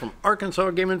Dunderdale from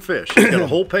Arkansas Game and Fish. He's got a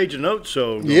whole page of notes,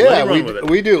 so let him run with it.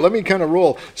 We do. Let me kind of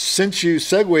roll. Since you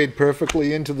segued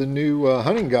perfectly into the new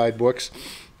hunting guidebooks,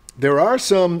 there are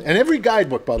some, and every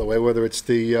guidebook, by the way, whether it's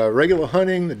the regular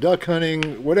hunting, the duck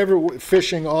hunting, whatever,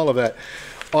 fishing, all of that,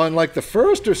 on like the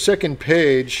first or second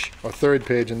page, or third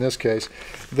page in this case,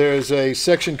 there's a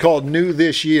section called New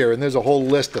This Year, and there's a whole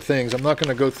list of things. I'm not going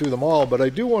to go through them all, but I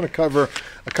do want to cover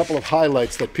a couple of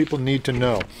highlights that people need to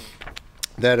know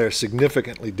that are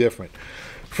significantly different.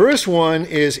 First one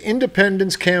is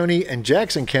Independence County and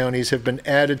Jackson counties have been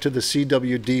added to the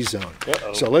CWD zone.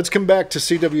 So let's come back to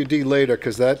CWD later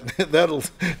because that'll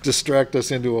distract us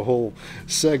into a whole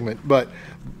segment. But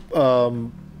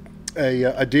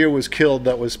a deer was killed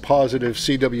that was positive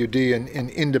CWD in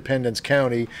Independence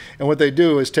County, and what they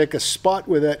do is take a spot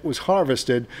where that was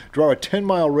harvested, draw a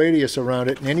 10-mile radius around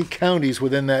it, and any counties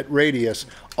within that radius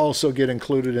also get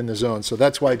included in the zone. So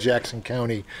that's why Jackson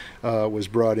County was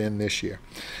brought in this year.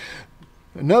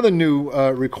 Another new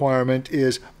requirement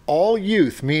is all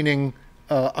youth, meaning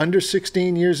under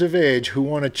 16 years of age, who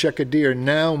want to check a deer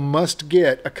now must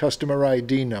get a customer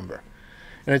ID number.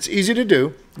 And it's easy to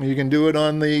do. You can do it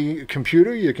on the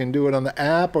computer, you can do it on the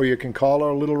app, or you can call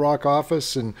our Little Rock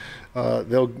office and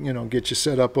they'll get you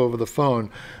set up over the phone.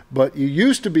 But you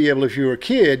used to be able, if you were a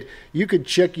kid, you could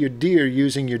check your deer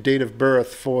using your date of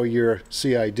birth for your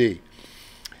CID.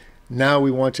 Now we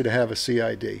want you to have a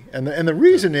CID. And the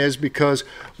reason is because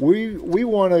we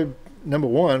want to, number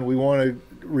one, we want to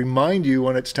remind you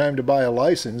when it's time to buy a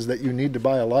license that you need to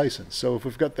buy a license. So if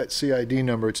we've got that CID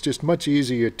number, it's just much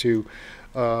easier to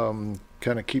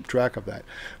kind of keep track of that.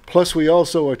 Plus, we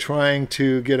also are trying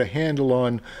to get a handle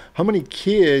on how many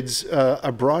kids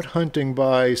are brought hunting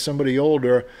by somebody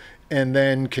older and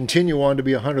then continue on to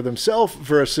be a hunter themselves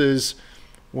versus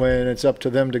when it's up to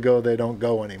them to go, they don't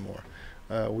go anymore.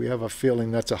 We have a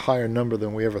feeling that's a higher number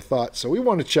than we ever thought. So we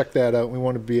want to check that out. We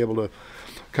want to be able to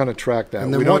kind of track that.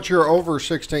 And then once you're over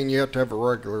 16, you have to have a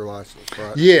regular license,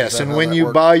 right? Yes, and when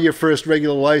you buy your first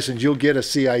regular license, you'll get a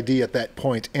CID at that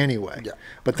point anyway. Yeah.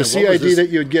 But the CID that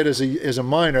you'd get as a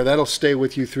minor, that'll stay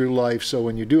with you through life. So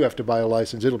when you do have to buy a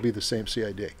license, it'll be the same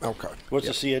CID. Okay. What's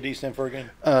the CID stand for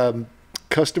again?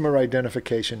 Customer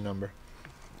identification number.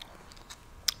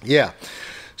 Yeah.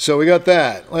 So we got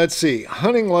that. Let's see.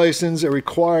 Hunting license are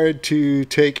required to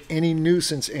take any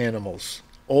nuisance animals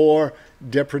or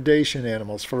depredation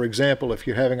animals. For example, if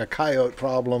you're having a coyote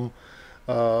problem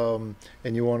and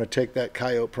you want to take that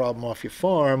coyote problem off your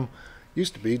farm,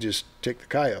 used to be just take the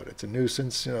coyote. It's a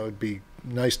nuisance. It'd be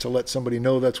nice to let somebody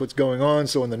know that's what's going on.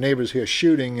 So when the neighbors hear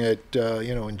shooting at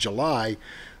in July,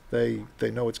 they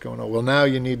know what's going on. Well, now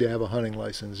you need to have a hunting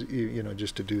license,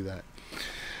 just to do that.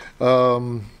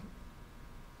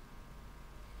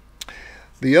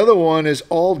 The other one is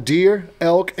all deer,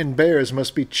 elk, and bears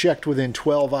must be checked within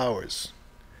 12 hours.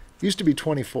 It used to be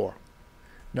 24.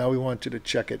 Now we want you to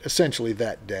check it essentially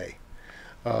that day.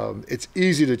 It's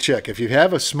easy to check. If you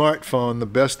have a smartphone, the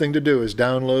best thing to do is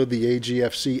download the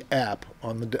AGFC app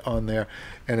on there,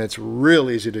 and it's real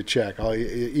easy to check.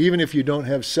 Even if you don't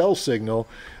have cell signal,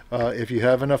 if you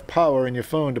have enough power in your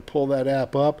phone to pull that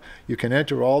app up, you can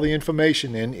enter all the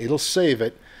information in. It'll save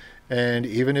it. And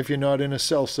even if you're not in a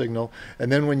cell signal,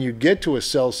 and then when you get to a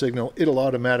cell signal, it'll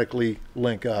automatically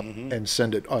link up and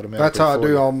send it automatically. That's how I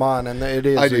do on mine, and it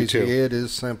is easy. Too. It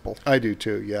is simple. I do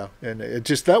too, yeah. And it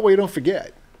just that way you don't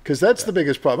forget, because that's the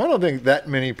biggest problem. I don't think that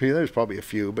many people, there's probably a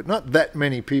few, but not that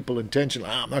many people intentionally,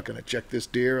 I'm not going to check this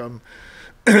deer.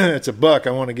 It's a buck.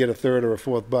 I want to get a third or a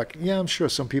fourth buck. Yeah, I'm sure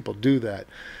some people do that.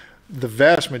 The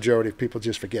vast majority of people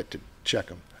just forget to check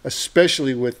them,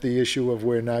 especially with the issue of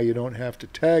where now you don't have to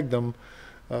tag them.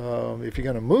 If you're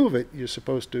going to move it, you're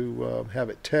supposed to have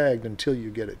it tagged until you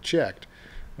get it checked.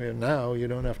 And now you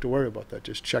don't have to worry about that.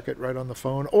 Just check it right on the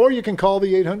phone, or you can call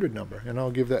the 800 number, and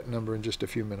I'll give that number in just a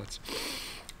few minutes.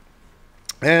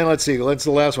 And let's see, that's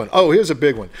the last one. Oh, here's a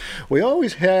big one. We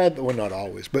always had, well, not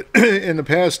always, but in the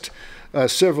past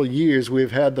several years,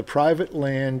 we've had the private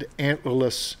land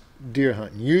antlerless deer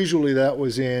hunt. Usually that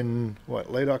was in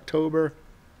late October,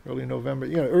 early November,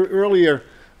 earlier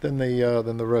than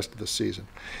the rest of the season.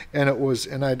 And it was,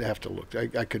 and I'd have to look,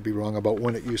 I could be wrong about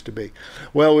when it used to be.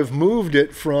 Well, we've moved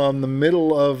it from the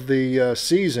middle of the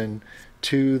season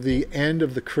to the end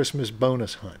of the Christmas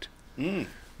bonus hunt,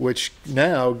 which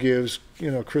now gives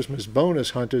Christmas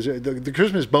bonus hunters, the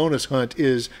Christmas bonus hunt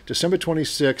is December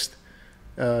 26th,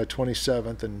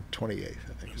 27th, and 28th,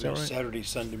 I think. Is that right? Saturday,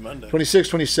 Sunday, Monday.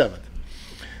 26th,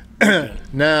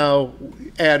 27th. Now,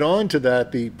 add on to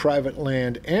that the private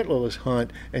land antlerless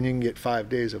hunt, and you can get 5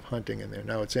 days of hunting in there.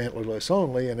 Now, it's antlerless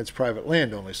only, and it's private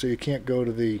land only, so you can't go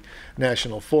to the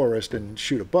national forest and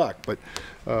shoot a buck. But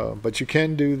you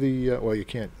can do the well, you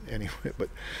can't anyway. But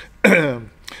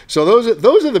so those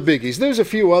are the biggies. There's a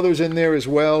few others in there as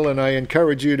well, and I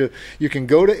encourage you can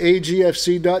go to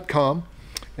agfc.com.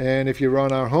 And if you're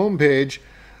on our homepage,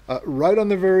 right on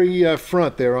the very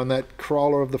front there, on that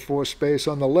crawler of the 4 space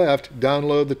on the left,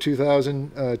 download the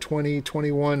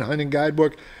 2020-21 hunting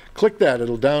guidebook. Click that.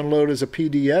 It'll download as a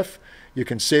PDF. You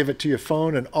can save it to your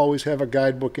phone and always have a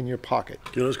guidebook in your pocket.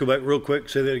 Okay, let's go back real quick.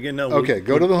 Say that again now. Okay,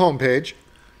 go to the homepage.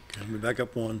 Let me back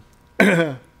up one.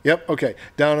 Yep, okay.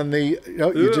 Down in the,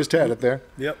 oh, you just had it there.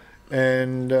 Yep.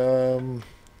 And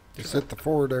just hit the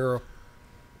forward arrow.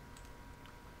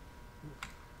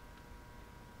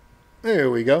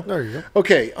 There we go. There you go.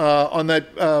 Okay, on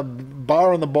that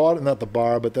bar on the bottom, not the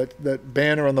bar, but that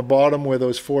banner on the bottom where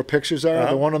those 4 pictures are,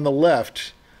 the one on the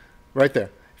left, right there.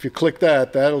 If you click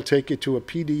that, that'll take you to a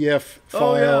PDF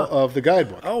file of the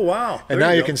guidebook. Oh, wow. And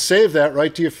now you can save that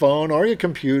right to your phone or your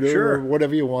computer or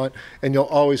whatever you want, and you'll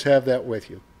always have that with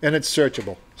you. And it's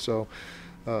searchable, so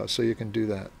you can do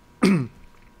that.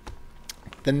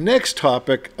 The next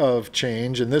topic of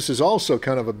change, and this is also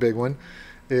kind of a big one,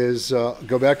 is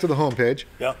go back to the homepage.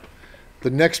 Yeah. The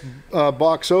next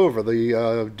box over,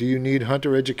 the do you need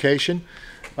hunter education?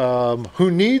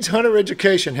 Who needs hunter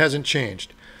education hasn't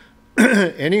changed.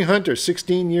 Any hunter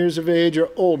 16 years of age or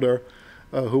older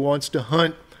who wants to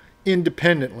hunt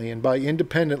independently, and by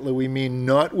independently we mean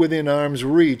not within arm's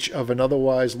reach of an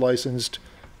otherwise licensed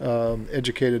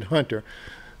educated hunter,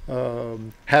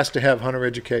 has to have hunter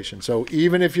education. So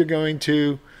even if you're going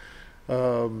to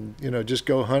just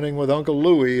go hunting with Uncle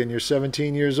Louie and you're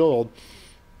 17 years old,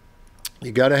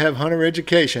 you got to have hunter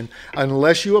education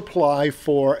unless you apply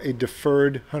for a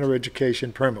deferred hunter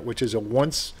education permit, which is you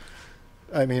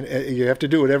have to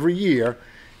do it every year,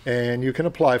 and you can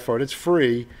apply for it. It's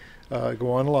free. Go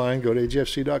online, go to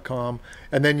agfc.com,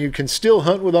 and then you can still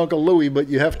hunt with Uncle Louie, but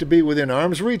you have to be within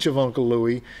arm's reach of Uncle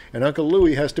Louie, and Uncle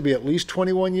Louie has to be at least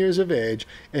 21 years of age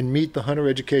and meet the hunter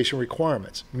education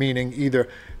requirements, meaning either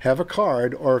have a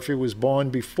card, or if he was born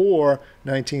before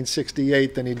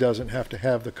 1968, then he doesn't have to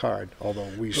have the card,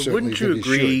 although we certainly think he should. Wouldn't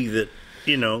you agree that,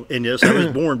 and yes, I was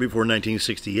born before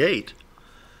 1968,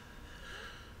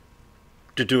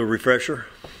 to do a refresher?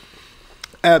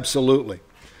 Absolutely.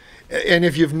 And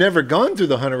if you've never gone through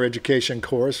the hunter education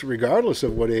course, regardless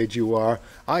of what age you are,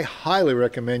 I highly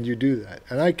recommend you do that.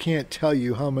 And I can't tell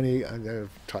you how many, I've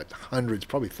taught hundreds,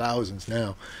 probably thousands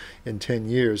now in 10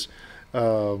 years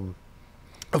of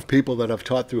people that I've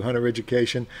taught through hunter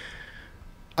education.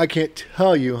 I can't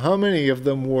tell you how many of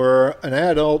them were an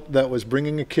adult that was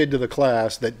bringing a kid to the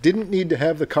class that didn't need to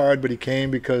have the card, but he came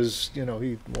because,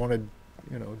 he wanted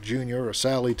Junior or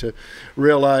Sally to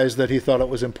realize that he thought it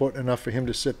was important enough for him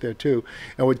to sit there too,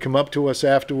 and would come up to us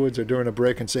afterwards or during a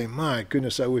break and say, my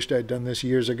goodness, I wished I'd done this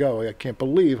years ago. I can't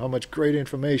believe how much great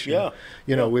information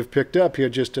we've picked up here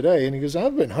just today. And he goes,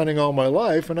 I've been hunting all my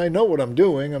life and I know what I'm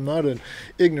doing. I'm not an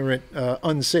ignorant,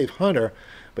 unsafe hunter,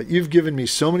 but you've given me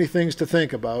so many things to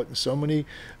think about and so many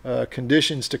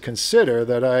conditions to consider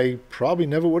that I probably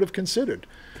never would have considered.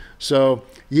 So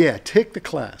yeah, take the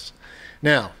class.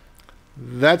 Now,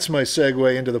 that's my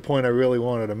segue into the point I really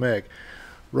wanted to make.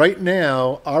 Right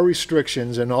now, our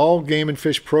restrictions and all game and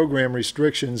fish program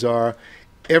restrictions are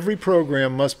every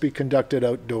program must be conducted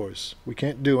outdoors. We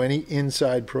can't do any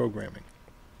inside programming,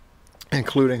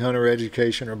 including hunter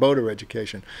education or boater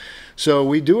education. So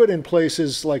we do it in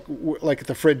places like at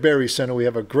the Fred Berry Center. We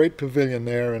have a great pavilion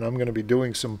there, and I'm going to be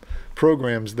doing some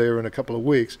programs there in a couple of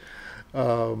weeks.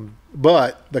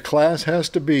 But the class has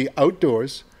to be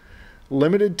outdoors,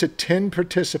 limited to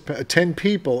 10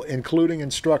 people, including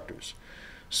instructors.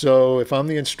 So if I'm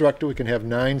the instructor, we can have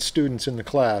 9 students in the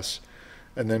class,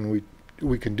 and then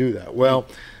we can do that. Well,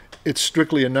 it's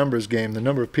strictly a numbers game. The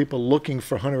number of people looking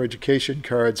for hunter education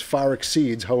cards far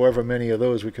exceeds however many of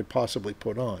those we could possibly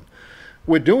put on.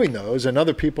 We're doing those, and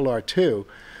other people are too.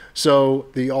 So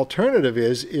the alternative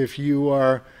is, if you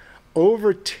are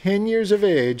over 10 years of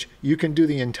age, you can do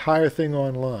the entire thing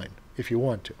online if you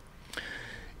want to.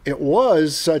 It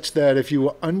was such that if you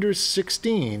were under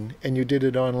 16 and you did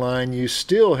it online, you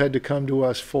still had to come to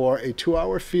us for a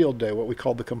 2-hour field day, what we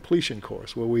call the completion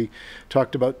course, where we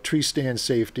talked about tree stand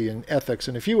safety and ethics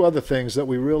and a few other things that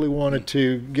we really wanted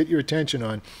to get your attention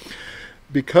on.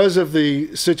 Because of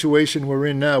the situation we're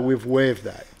in now, we've waived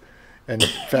that. And in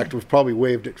fact, we've probably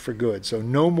waived it for good. So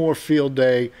no more field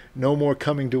day, no more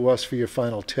coming to us for your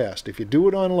final test. If you do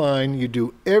it online, you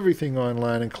do everything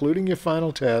online, including your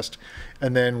final test,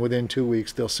 and then within 2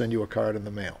 weeks, they'll send you a card in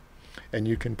the mail. And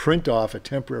you can print off a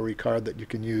temporary card that you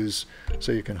can use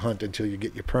so you can hunt until you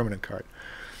get your permanent card.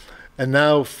 And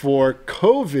now for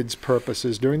COVID's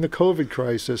purposes, during the COVID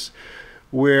crisis,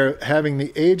 we're having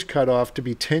the age cutoff to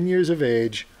be 10 years of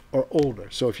age or older.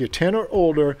 So if you're 10 or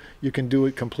older, you can do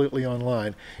it completely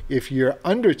online. If you're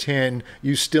under 10,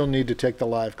 you still need to take the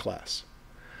live class.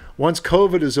 Once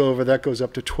COVID is over, that goes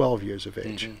up to 12 years of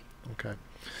age. Okay.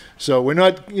 So we're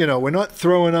not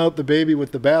throwing out the baby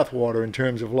with the bathwater in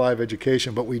terms of live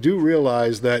education, but we do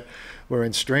realize that we're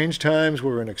in strange times,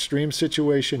 we're in an extreme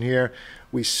situation here.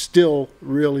 We still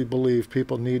really believe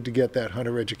people need to get that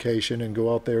hunter education and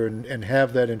go out there and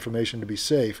have that information to be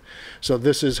safe. So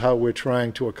this is how we're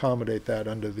trying to accommodate that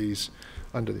under these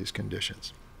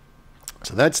conditions.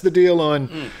 So that's the deal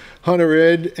on hunter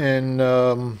ed.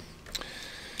 And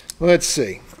let's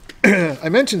see. I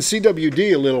mentioned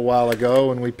CWD a little while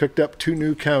ago, and we picked up 2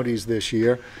 new counties this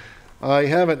year. I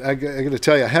got to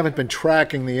tell you, I haven't been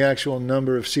tracking the actual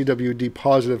number of CWD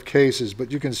positive cases,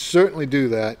 but you can certainly do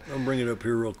that. I'll bring it up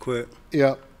here real quick.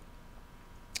 Yeah.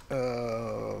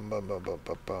 One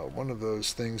of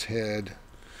those things had.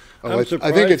 Oh, I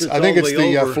think it's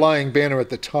the flying banner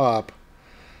at the top.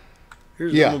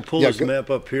 Here's I'm going to pull this map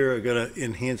up here. I've got to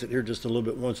enhance it here just a little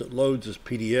bit once it loads this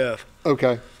PDF.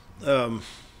 Okay.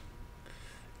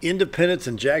 Independence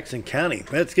in Jackson County.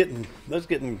 That's getting.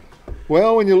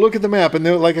 Well, when you look at the map, and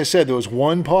there, like I said, there was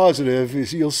one positive.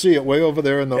 You'll see it way over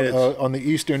there on the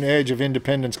eastern edge of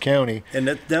Independence County. And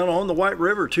that's down on the White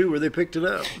River, too, where they picked it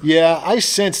up. Yeah, I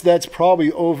sense that's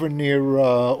probably over near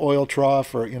Oil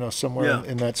Trough or, somewhere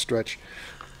in that stretch.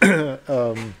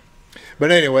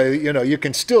 But anyway, you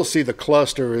can still see the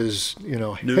cluster is,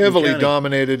 heavily County.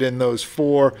 Dominated in those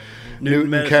 4,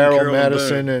 Newton, Carroll,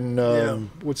 Madison, and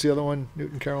what's the other one?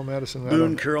 Newton, Carroll, Madison?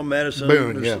 Boone, Carroll, Madison.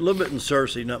 Boone, There's a little bit in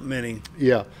Searcy, not many.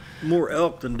 Yeah. More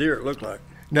elk than deer, it looked like.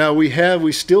 Now, we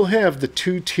still have the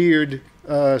 2-tiered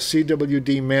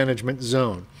CWD management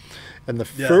zone. And the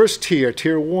first tier,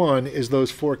 Tier 1, is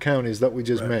those 4 counties that we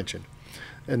just mentioned.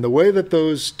 And the way that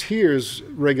those tiers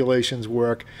regulations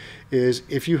work is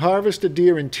if you harvest a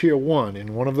deer in Tier 1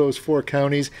 in one of those 4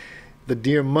 counties, the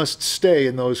deer must stay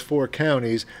in those 4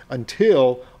 counties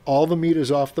until all the meat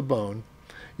is off the bone.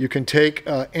 You can take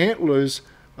antlers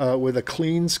with a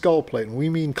clean skull plate, and we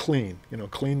mean clean,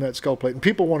 clean that skull plate. And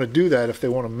people want to do that if they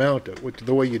want to mount it.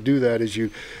 The way you do that is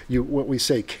you what we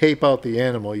say, cape out the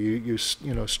animal. You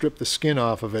strip the skin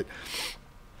off of it,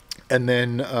 and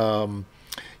then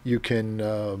you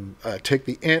can take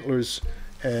the antlers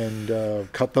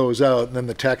and cut those out, and then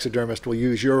the taxidermist will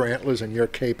use your antlers and your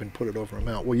cape and put it over a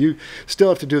mount. Well, you still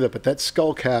have to do that, but that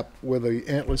skull cap where the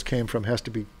antlers came from has to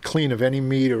be clean of any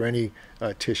meat or any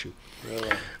tissue.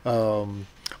 Really?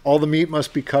 All the meat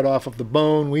must be cut off of the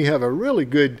bone. We have a really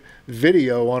good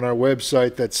video on our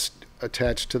website that's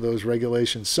attached to those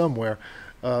regulations somewhere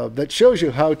that shows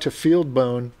you how to field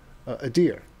bone a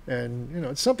deer. And,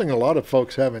 it's something a lot of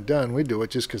folks haven't done. We do it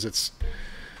just because it's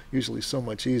usually so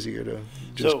much easier to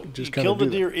just kind of do that. So you kill the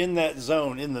deer in that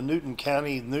zone, in the Newton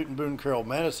County, Newton, Boone, Carroll,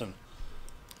 Madison.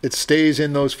 It stays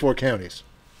in those 4 counties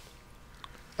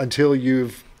until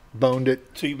you've boned it.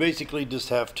 So you basically just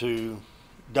have to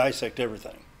dissect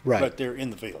everything right there in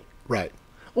the field. Right.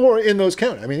 Or in those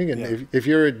counties. I mean, again, if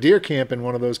you're at deer camp in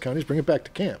one of those counties, bring it back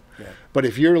to camp. Yeah. But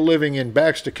if you're living in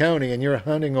Baxter County and you're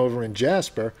hunting over in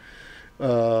Jasper,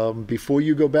 before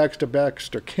you go back to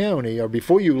Baxter County, or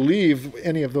before you leave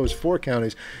any of those 4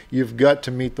 counties, you've got to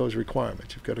meet those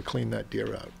requirements. You've got to clean that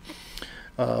deer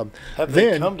out. Have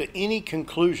they come to any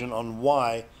conclusion on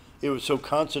why it was so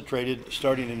concentrated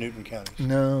starting in Newton County?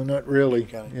 No, not really.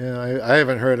 Yeah, I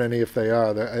haven't heard any if they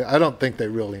are. I don't think they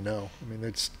really know. I mean,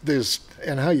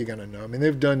 and how are you going to know? I mean,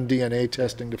 they've done DNA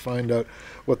testing to find out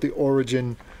what the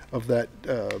origin of that,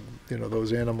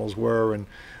 those animals were, and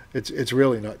it's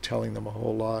really not telling them a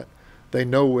whole lot. They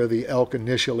know where the elk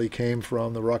initially came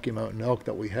from, the Rocky Mountain elk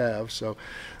that we have, so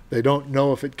they don't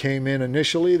know if it came in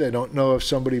initially. They don't know if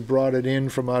somebody brought it in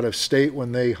from out of state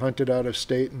when they hunted out of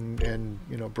state and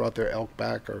brought their elk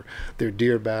back or their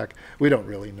deer back. We don't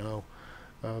really know.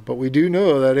 But we do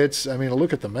know that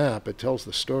look at the map. It tells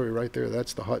the story right there.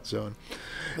 That's the hut zone.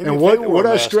 Maybe and what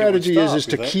our strategy is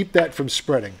to keep that from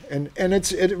spreading. And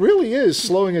it really is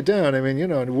slowing it down. I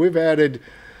mean, we've added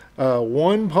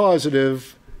 1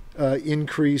 positive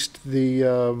increased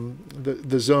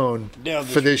the zone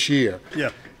for this year.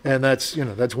 Yeah. And that's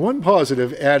 1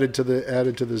 positive added to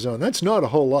the zone. That's not a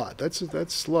whole lot.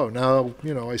 That's slow. Now,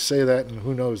 I say that, and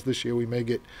who knows, this year we may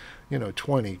get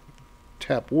 20.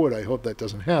 Tap wood. I hope that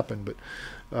doesn't happen, but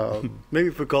maybe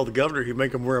if we call the governor, he'd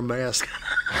make him wear a mask.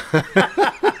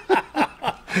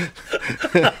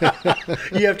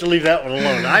 You have to leave that one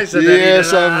alone. I said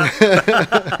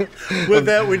that. Yes, with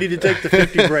that, we need to take the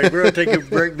 50 break. We're going to take a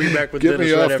break. Be back with Dennis.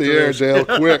 Get me off the air, Dale,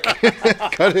 quick.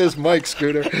 Cut his mic,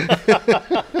 Scooter.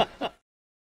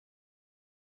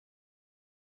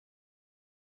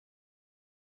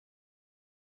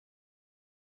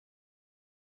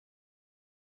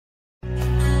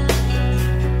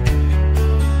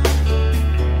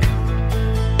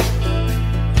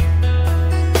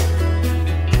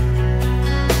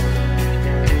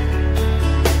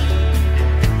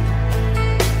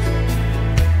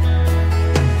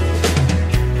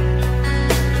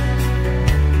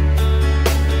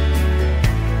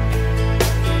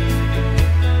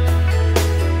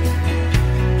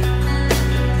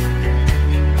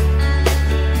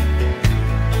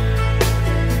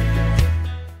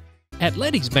 At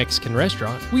Letty's Mexican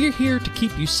Restaurant, we are here to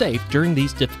keep you safe during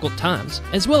these difficult times,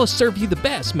 as well as serve you the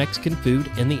best Mexican food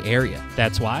in the area.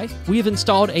 That's why we have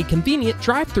installed a convenient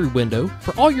drive-through window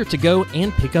for all your to-go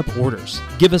and pickup orders.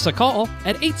 Give us a call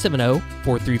at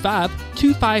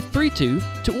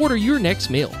 870-435-2532 to order your next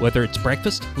meal, whether it's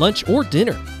breakfast, lunch, or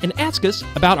dinner, and ask us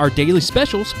about our daily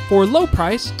specials for a low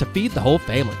price to feed the whole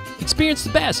family. Experience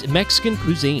the best in Mexican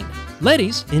cuisine.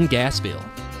 Letty's in Gassville.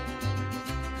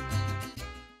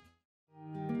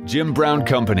 Jim Brown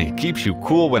Company keeps you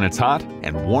cool when it's hot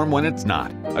and warm when it's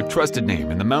not. A trusted name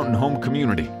in the mountain home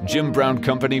community, Jim Brown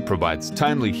Company provides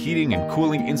timely heating and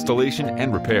cooling installation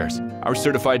and repairs. Our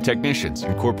certified technicians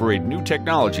incorporate new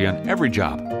technology on every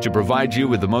job to provide you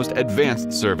with the most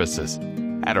advanced services.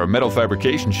 At our metal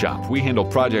fabrication shop, we handle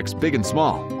projects big and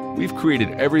small. We've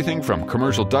created everything from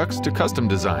commercial ducts to custom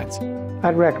designs.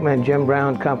 I'd recommend Jim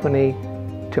Brown Company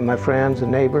to my friends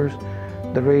and neighbors.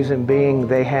 The reason being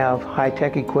they have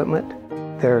high-tech equipment.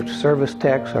 Their service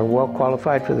techs are well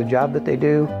qualified for the job that they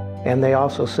do, and they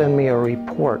also send me a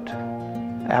report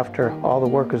after all the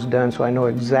work is done so I know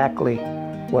exactly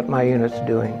what my unit's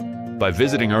doing. By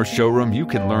visiting our showroom, you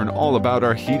can learn all about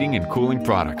our heating and cooling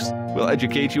products. We'll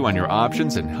educate you on your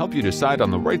options and help you decide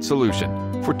on the right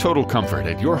solution. For total comfort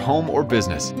at your home or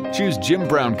business, choose Jim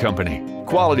Brown Company.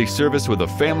 Quality service with a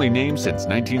family name since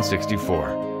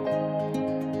 1964.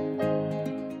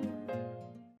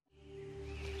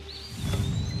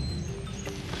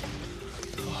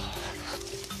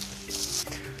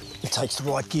 It takes the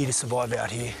right gear to survive out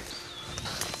here.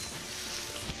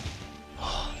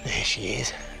 Oh, there she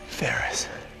is, Ferris.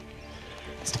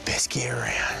 It's the best gear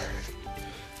around.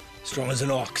 Strong as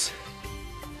an ox.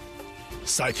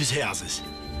 Safe as houses.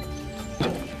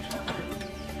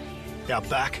 Out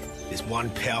back, there's one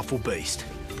powerful beast.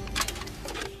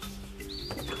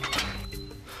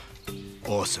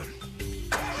 Awesome.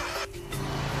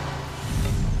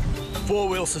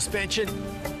 Four-wheel suspension.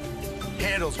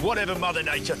 Handles whatever Mother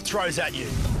Nature throws at you.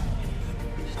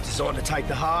 Designed to take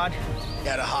the hard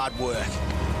out of hard work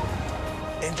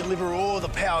and deliver all the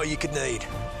power you could need.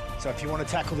 So if you want to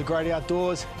tackle the great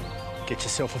outdoors, get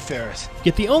yourself a Ferris.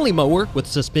 Get the only mower with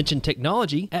suspension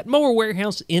technology at Mower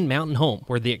Warehouse in Mountain Home,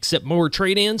 where they accept mower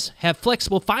trade-ins, have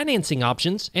flexible financing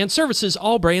options, and services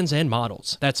all brands and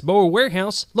models. That's Mower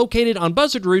Warehouse, located on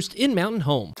Buzzard Roost in Mountain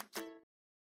Home.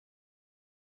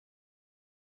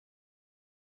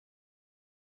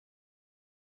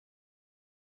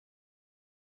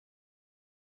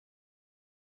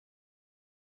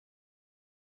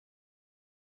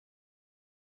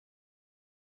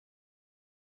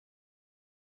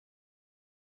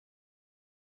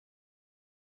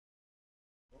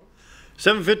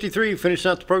 $7:53,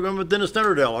 finishing out the program with Denis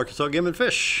Dunderdale, Arkansas Game and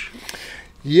Fish.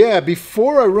 Yeah,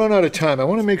 before I run out of time, I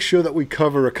want to make sure that we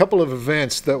cover a couple of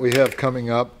events that we have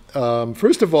coming up.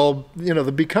 First of all, you know,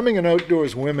 the Becoming an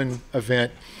Outdoors Women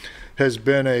event has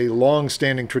been a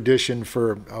long-standing tradition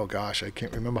for, oh gosh, I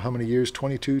can't remember how many years,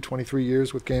 22, 23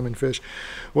 years with Game and Fish.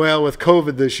 Well, with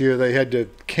COVID this year, they had to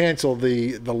cancel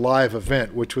the live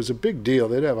event, which was a big deal.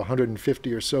 They'd have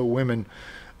 150 or so women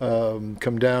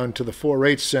come down to the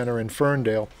 4-H Center in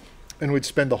Ferndale, and we'd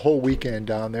spend the whole weekend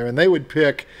down there. And they would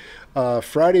pick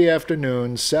Friday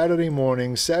afternoon, Saturday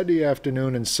morning, Saturday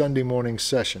afternoon, and Sunday morning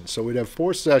sessions. So we'd have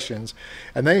 4 sessions,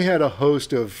 and they had a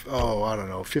host of, I don't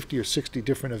know, 50 or 60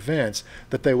 different events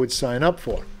that they would sign up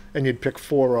for. And you'd pick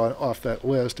 4 off that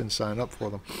list and sign up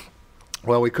for them.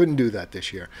 Well, we couldn't do that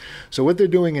this year. So what they're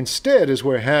doing instead is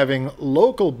we're having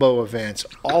local bow events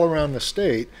all around the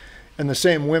state. And the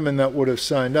same women that would have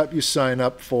signed up, you sign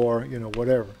up for, you know,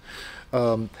 whatever.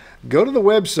 Go to the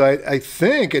website. I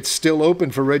think it's still open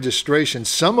for registration.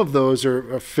 Some of those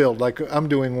are filled. Like I'm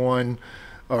doing one,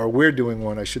 or we're doing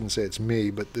one. I shouldn't say it's me,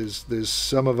 but there's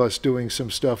some of us doing some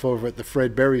stuff over at the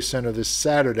Fred Berry Center this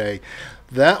Saturday.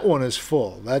 That one is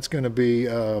full. That's going to be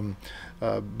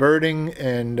birding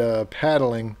and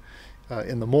paddling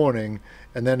in the morning.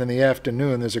 And then in the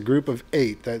afternoon, there's a group of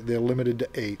 8. They're limited to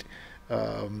 8.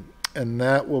 And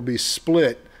that will be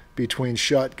split between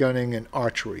shotgunning and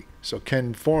archery. So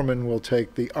Ken Foreman will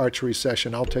take the archery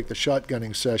session. I'll take the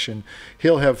shotgunning session.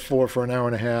 He'll have 4 for an hour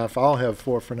and a half. I'll have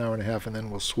 4 for an hour and a half, and then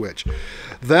we'll switch.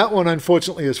 That one,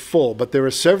 unfortunately, is full, but there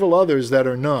are several others that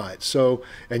are not. So,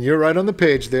 and you're right on the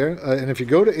page there. And if you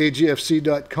go to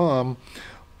agfc.com,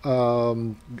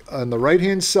 on the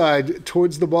right-hand side,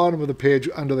 towards the bottom of the page,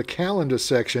 under the calendar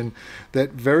section,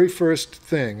 that very first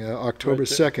thing, October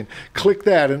 2nd, click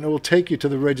that, and it will take you to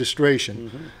the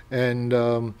registration. And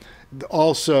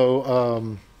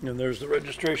also... and there's the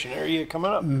registration area coming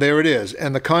up. There it is.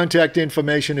 And the contact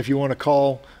information, if you want to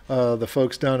call the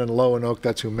folks down in Lowen Oak,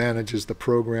 that's who manages the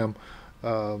program.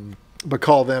 But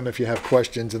call them if you have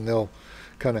questions, and they'll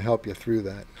kind of help you through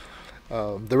that.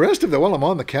 The rest of that, well, I'm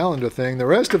on the calendar thing. The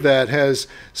rest of that has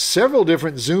several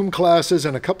different Zoom classes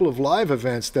and a couple of live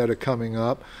events that are coming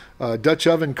up. Dutch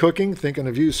oven cooking, thinking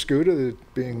of you, Scooter,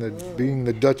 being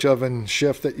the Dutch oven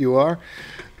chef that you are.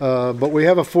 But we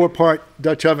have a 4-part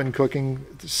Dutch oven cooking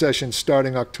session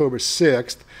starting October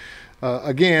 6th.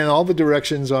 Again, all the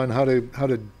directions on how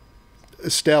to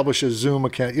establish a Zoom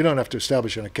account. You don't have to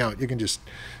establish an account. You can just,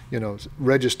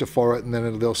 register for it, and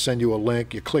then they'll send you a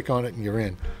link. You click on it, and you're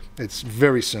in. It's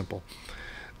very simple.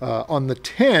 On the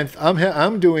 10th,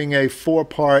 I'm doing a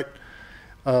 4-part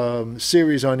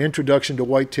series on introduction to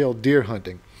white-tailed deer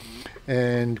hunting.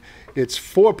 And it's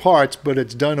 4 parts, but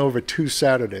it's done over 2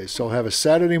 Saturdays. So I'll have a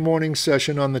Saturday morning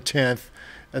session on the 10th,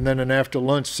 and then an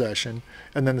after-lunch session,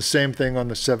 and then the same thing on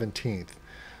the 17th.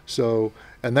 So,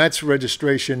 and that's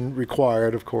registration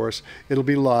required, of course. It'll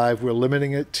be live. We're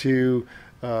limiting it to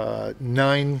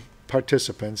 9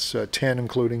 participants, 10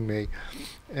 including me.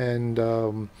 And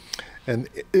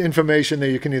information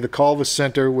that you can either call the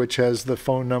center, which has the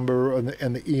phone number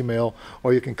and the email,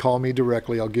 or you can call me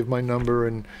directly. I'll give my number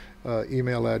and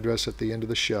email address at the end of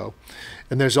the show.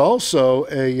 And there's also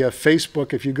a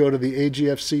Facebook. If you go to the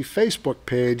AGFC Facebook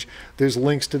page, there's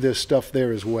links to this stuff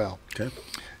there as well. Okay.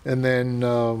 And then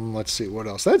let's see what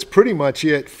else. That's pretty much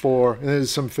it for. And there's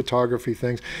some photography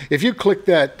things. If you click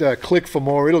that click for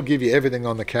more, it'll give you everything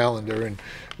on the calendar, and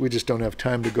we just don't have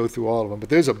time to go through all of them. But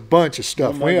there's a bunch of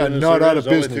stuff. We are not out of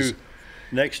business.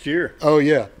 Next year. Oh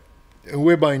yeah. And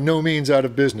we're by no means out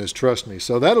of business, trust me.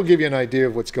 So that'll give you an idea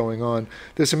of what's going on.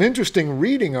 There's some interesting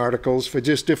reading articles for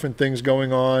just different things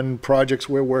going on, projects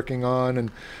we're working on,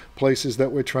 and places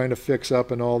that we're trying to fix up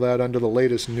and all that under the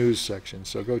latest news section.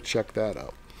 So go check that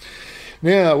out.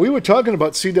 Now, we were talking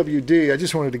about CWD. I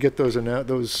just wanted to get those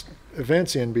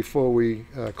events in before we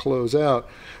close out.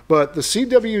 But the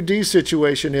CWD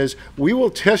situation is we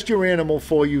will test your animal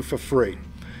for you for free.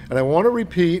 And I want to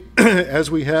repeat,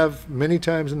 as we have many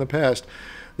times in the past,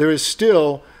 there is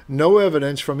still no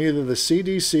evidence from either the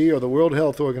CDC or the World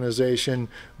Health Organization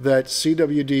that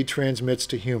CWD transmits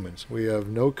to humans. We have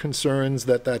no concerns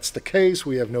that that's the case.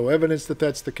 We have no evidence that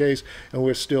that's the case, and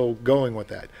we're still going with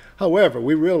that. However,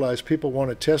 we realize people want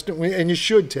to test it, and you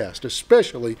should test,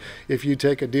 especially if you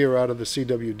take a deer out of the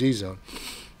CWD zone.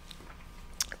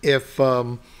 If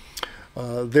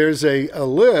there's a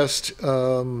list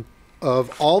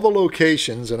of all the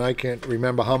locations, and I can't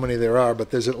remember how many there are, but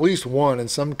there's at least 1, in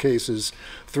some cases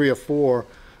 3 or 4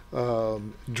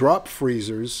 drop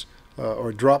freezers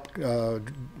or drop-off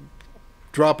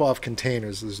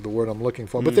containers is the word I'm looking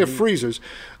for, but they're freezers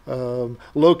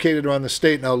located around the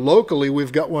state. Now locally,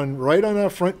 we've got one right on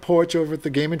our front porch over at the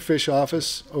Game and Fish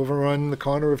office over on the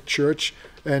corner of Church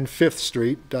and 5th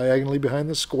Street, diagonally behind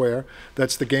the square.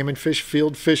 That's the Game and Fish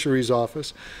Field Fisheries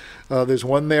office. There's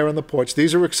one there on the porch.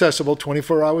 These are accessible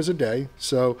 24 hours a day.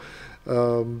 So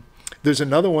there's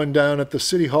another one down at the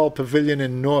City Hall Pavilion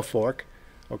in Norfolk.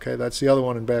 Okay, that's the other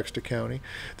one in Baxter County.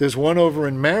 There's one over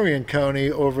in Marion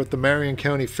County, over at the Marion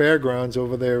County Fairgrounds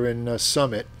over there in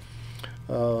Summit.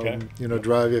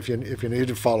 Drive if you need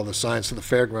to follow the signs to the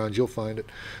fairgrounds, you'll find it.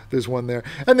 There's one there,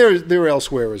 and they're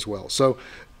elsewhere as well. So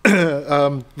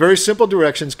very simple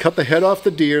directions: cut the head off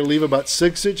the deer, leave about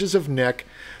 6 inches of neck.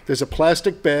 There's a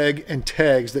plastic bag and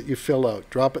tags that you fill out.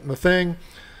 Drop it in the thing.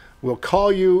 We'll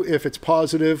call you if it's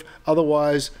positive.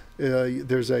 Otherwise,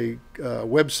 there's a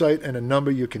website and a number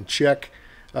you can check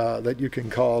that you can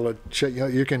call.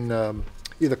 You can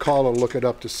either call or look it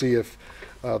up to see if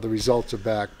the results are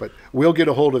back. But we'll get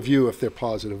a hold of you if they're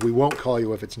positive. We won't call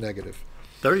you if it's negative.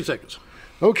 30 seconds.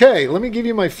 Okay, let me give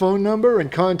you my phone number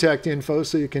and contact info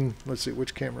so you can, let's see,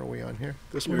 which camera are we on here?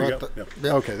 This one? There you go. Yep.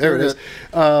 Okay, there it is.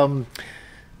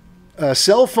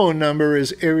 Cell phone number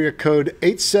is area code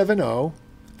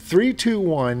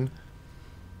 870-321-5548.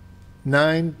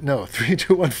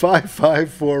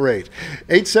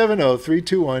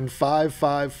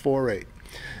 870-321-5548.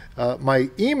 My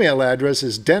email address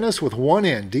is Denis with 1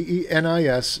 N,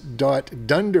 DENIS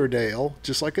 .Dunderdale,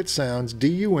 just like it sounds,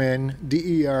 DUNDERDALE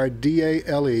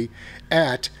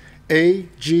 @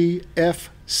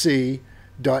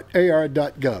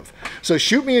 agfc.ar.gov. So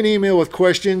shoot me an email with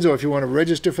questions, or if you want to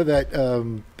register for that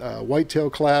whitetail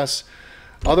class.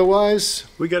 Otherwise,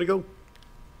 we got to go.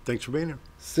 Thanks for being here.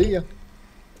 See ya.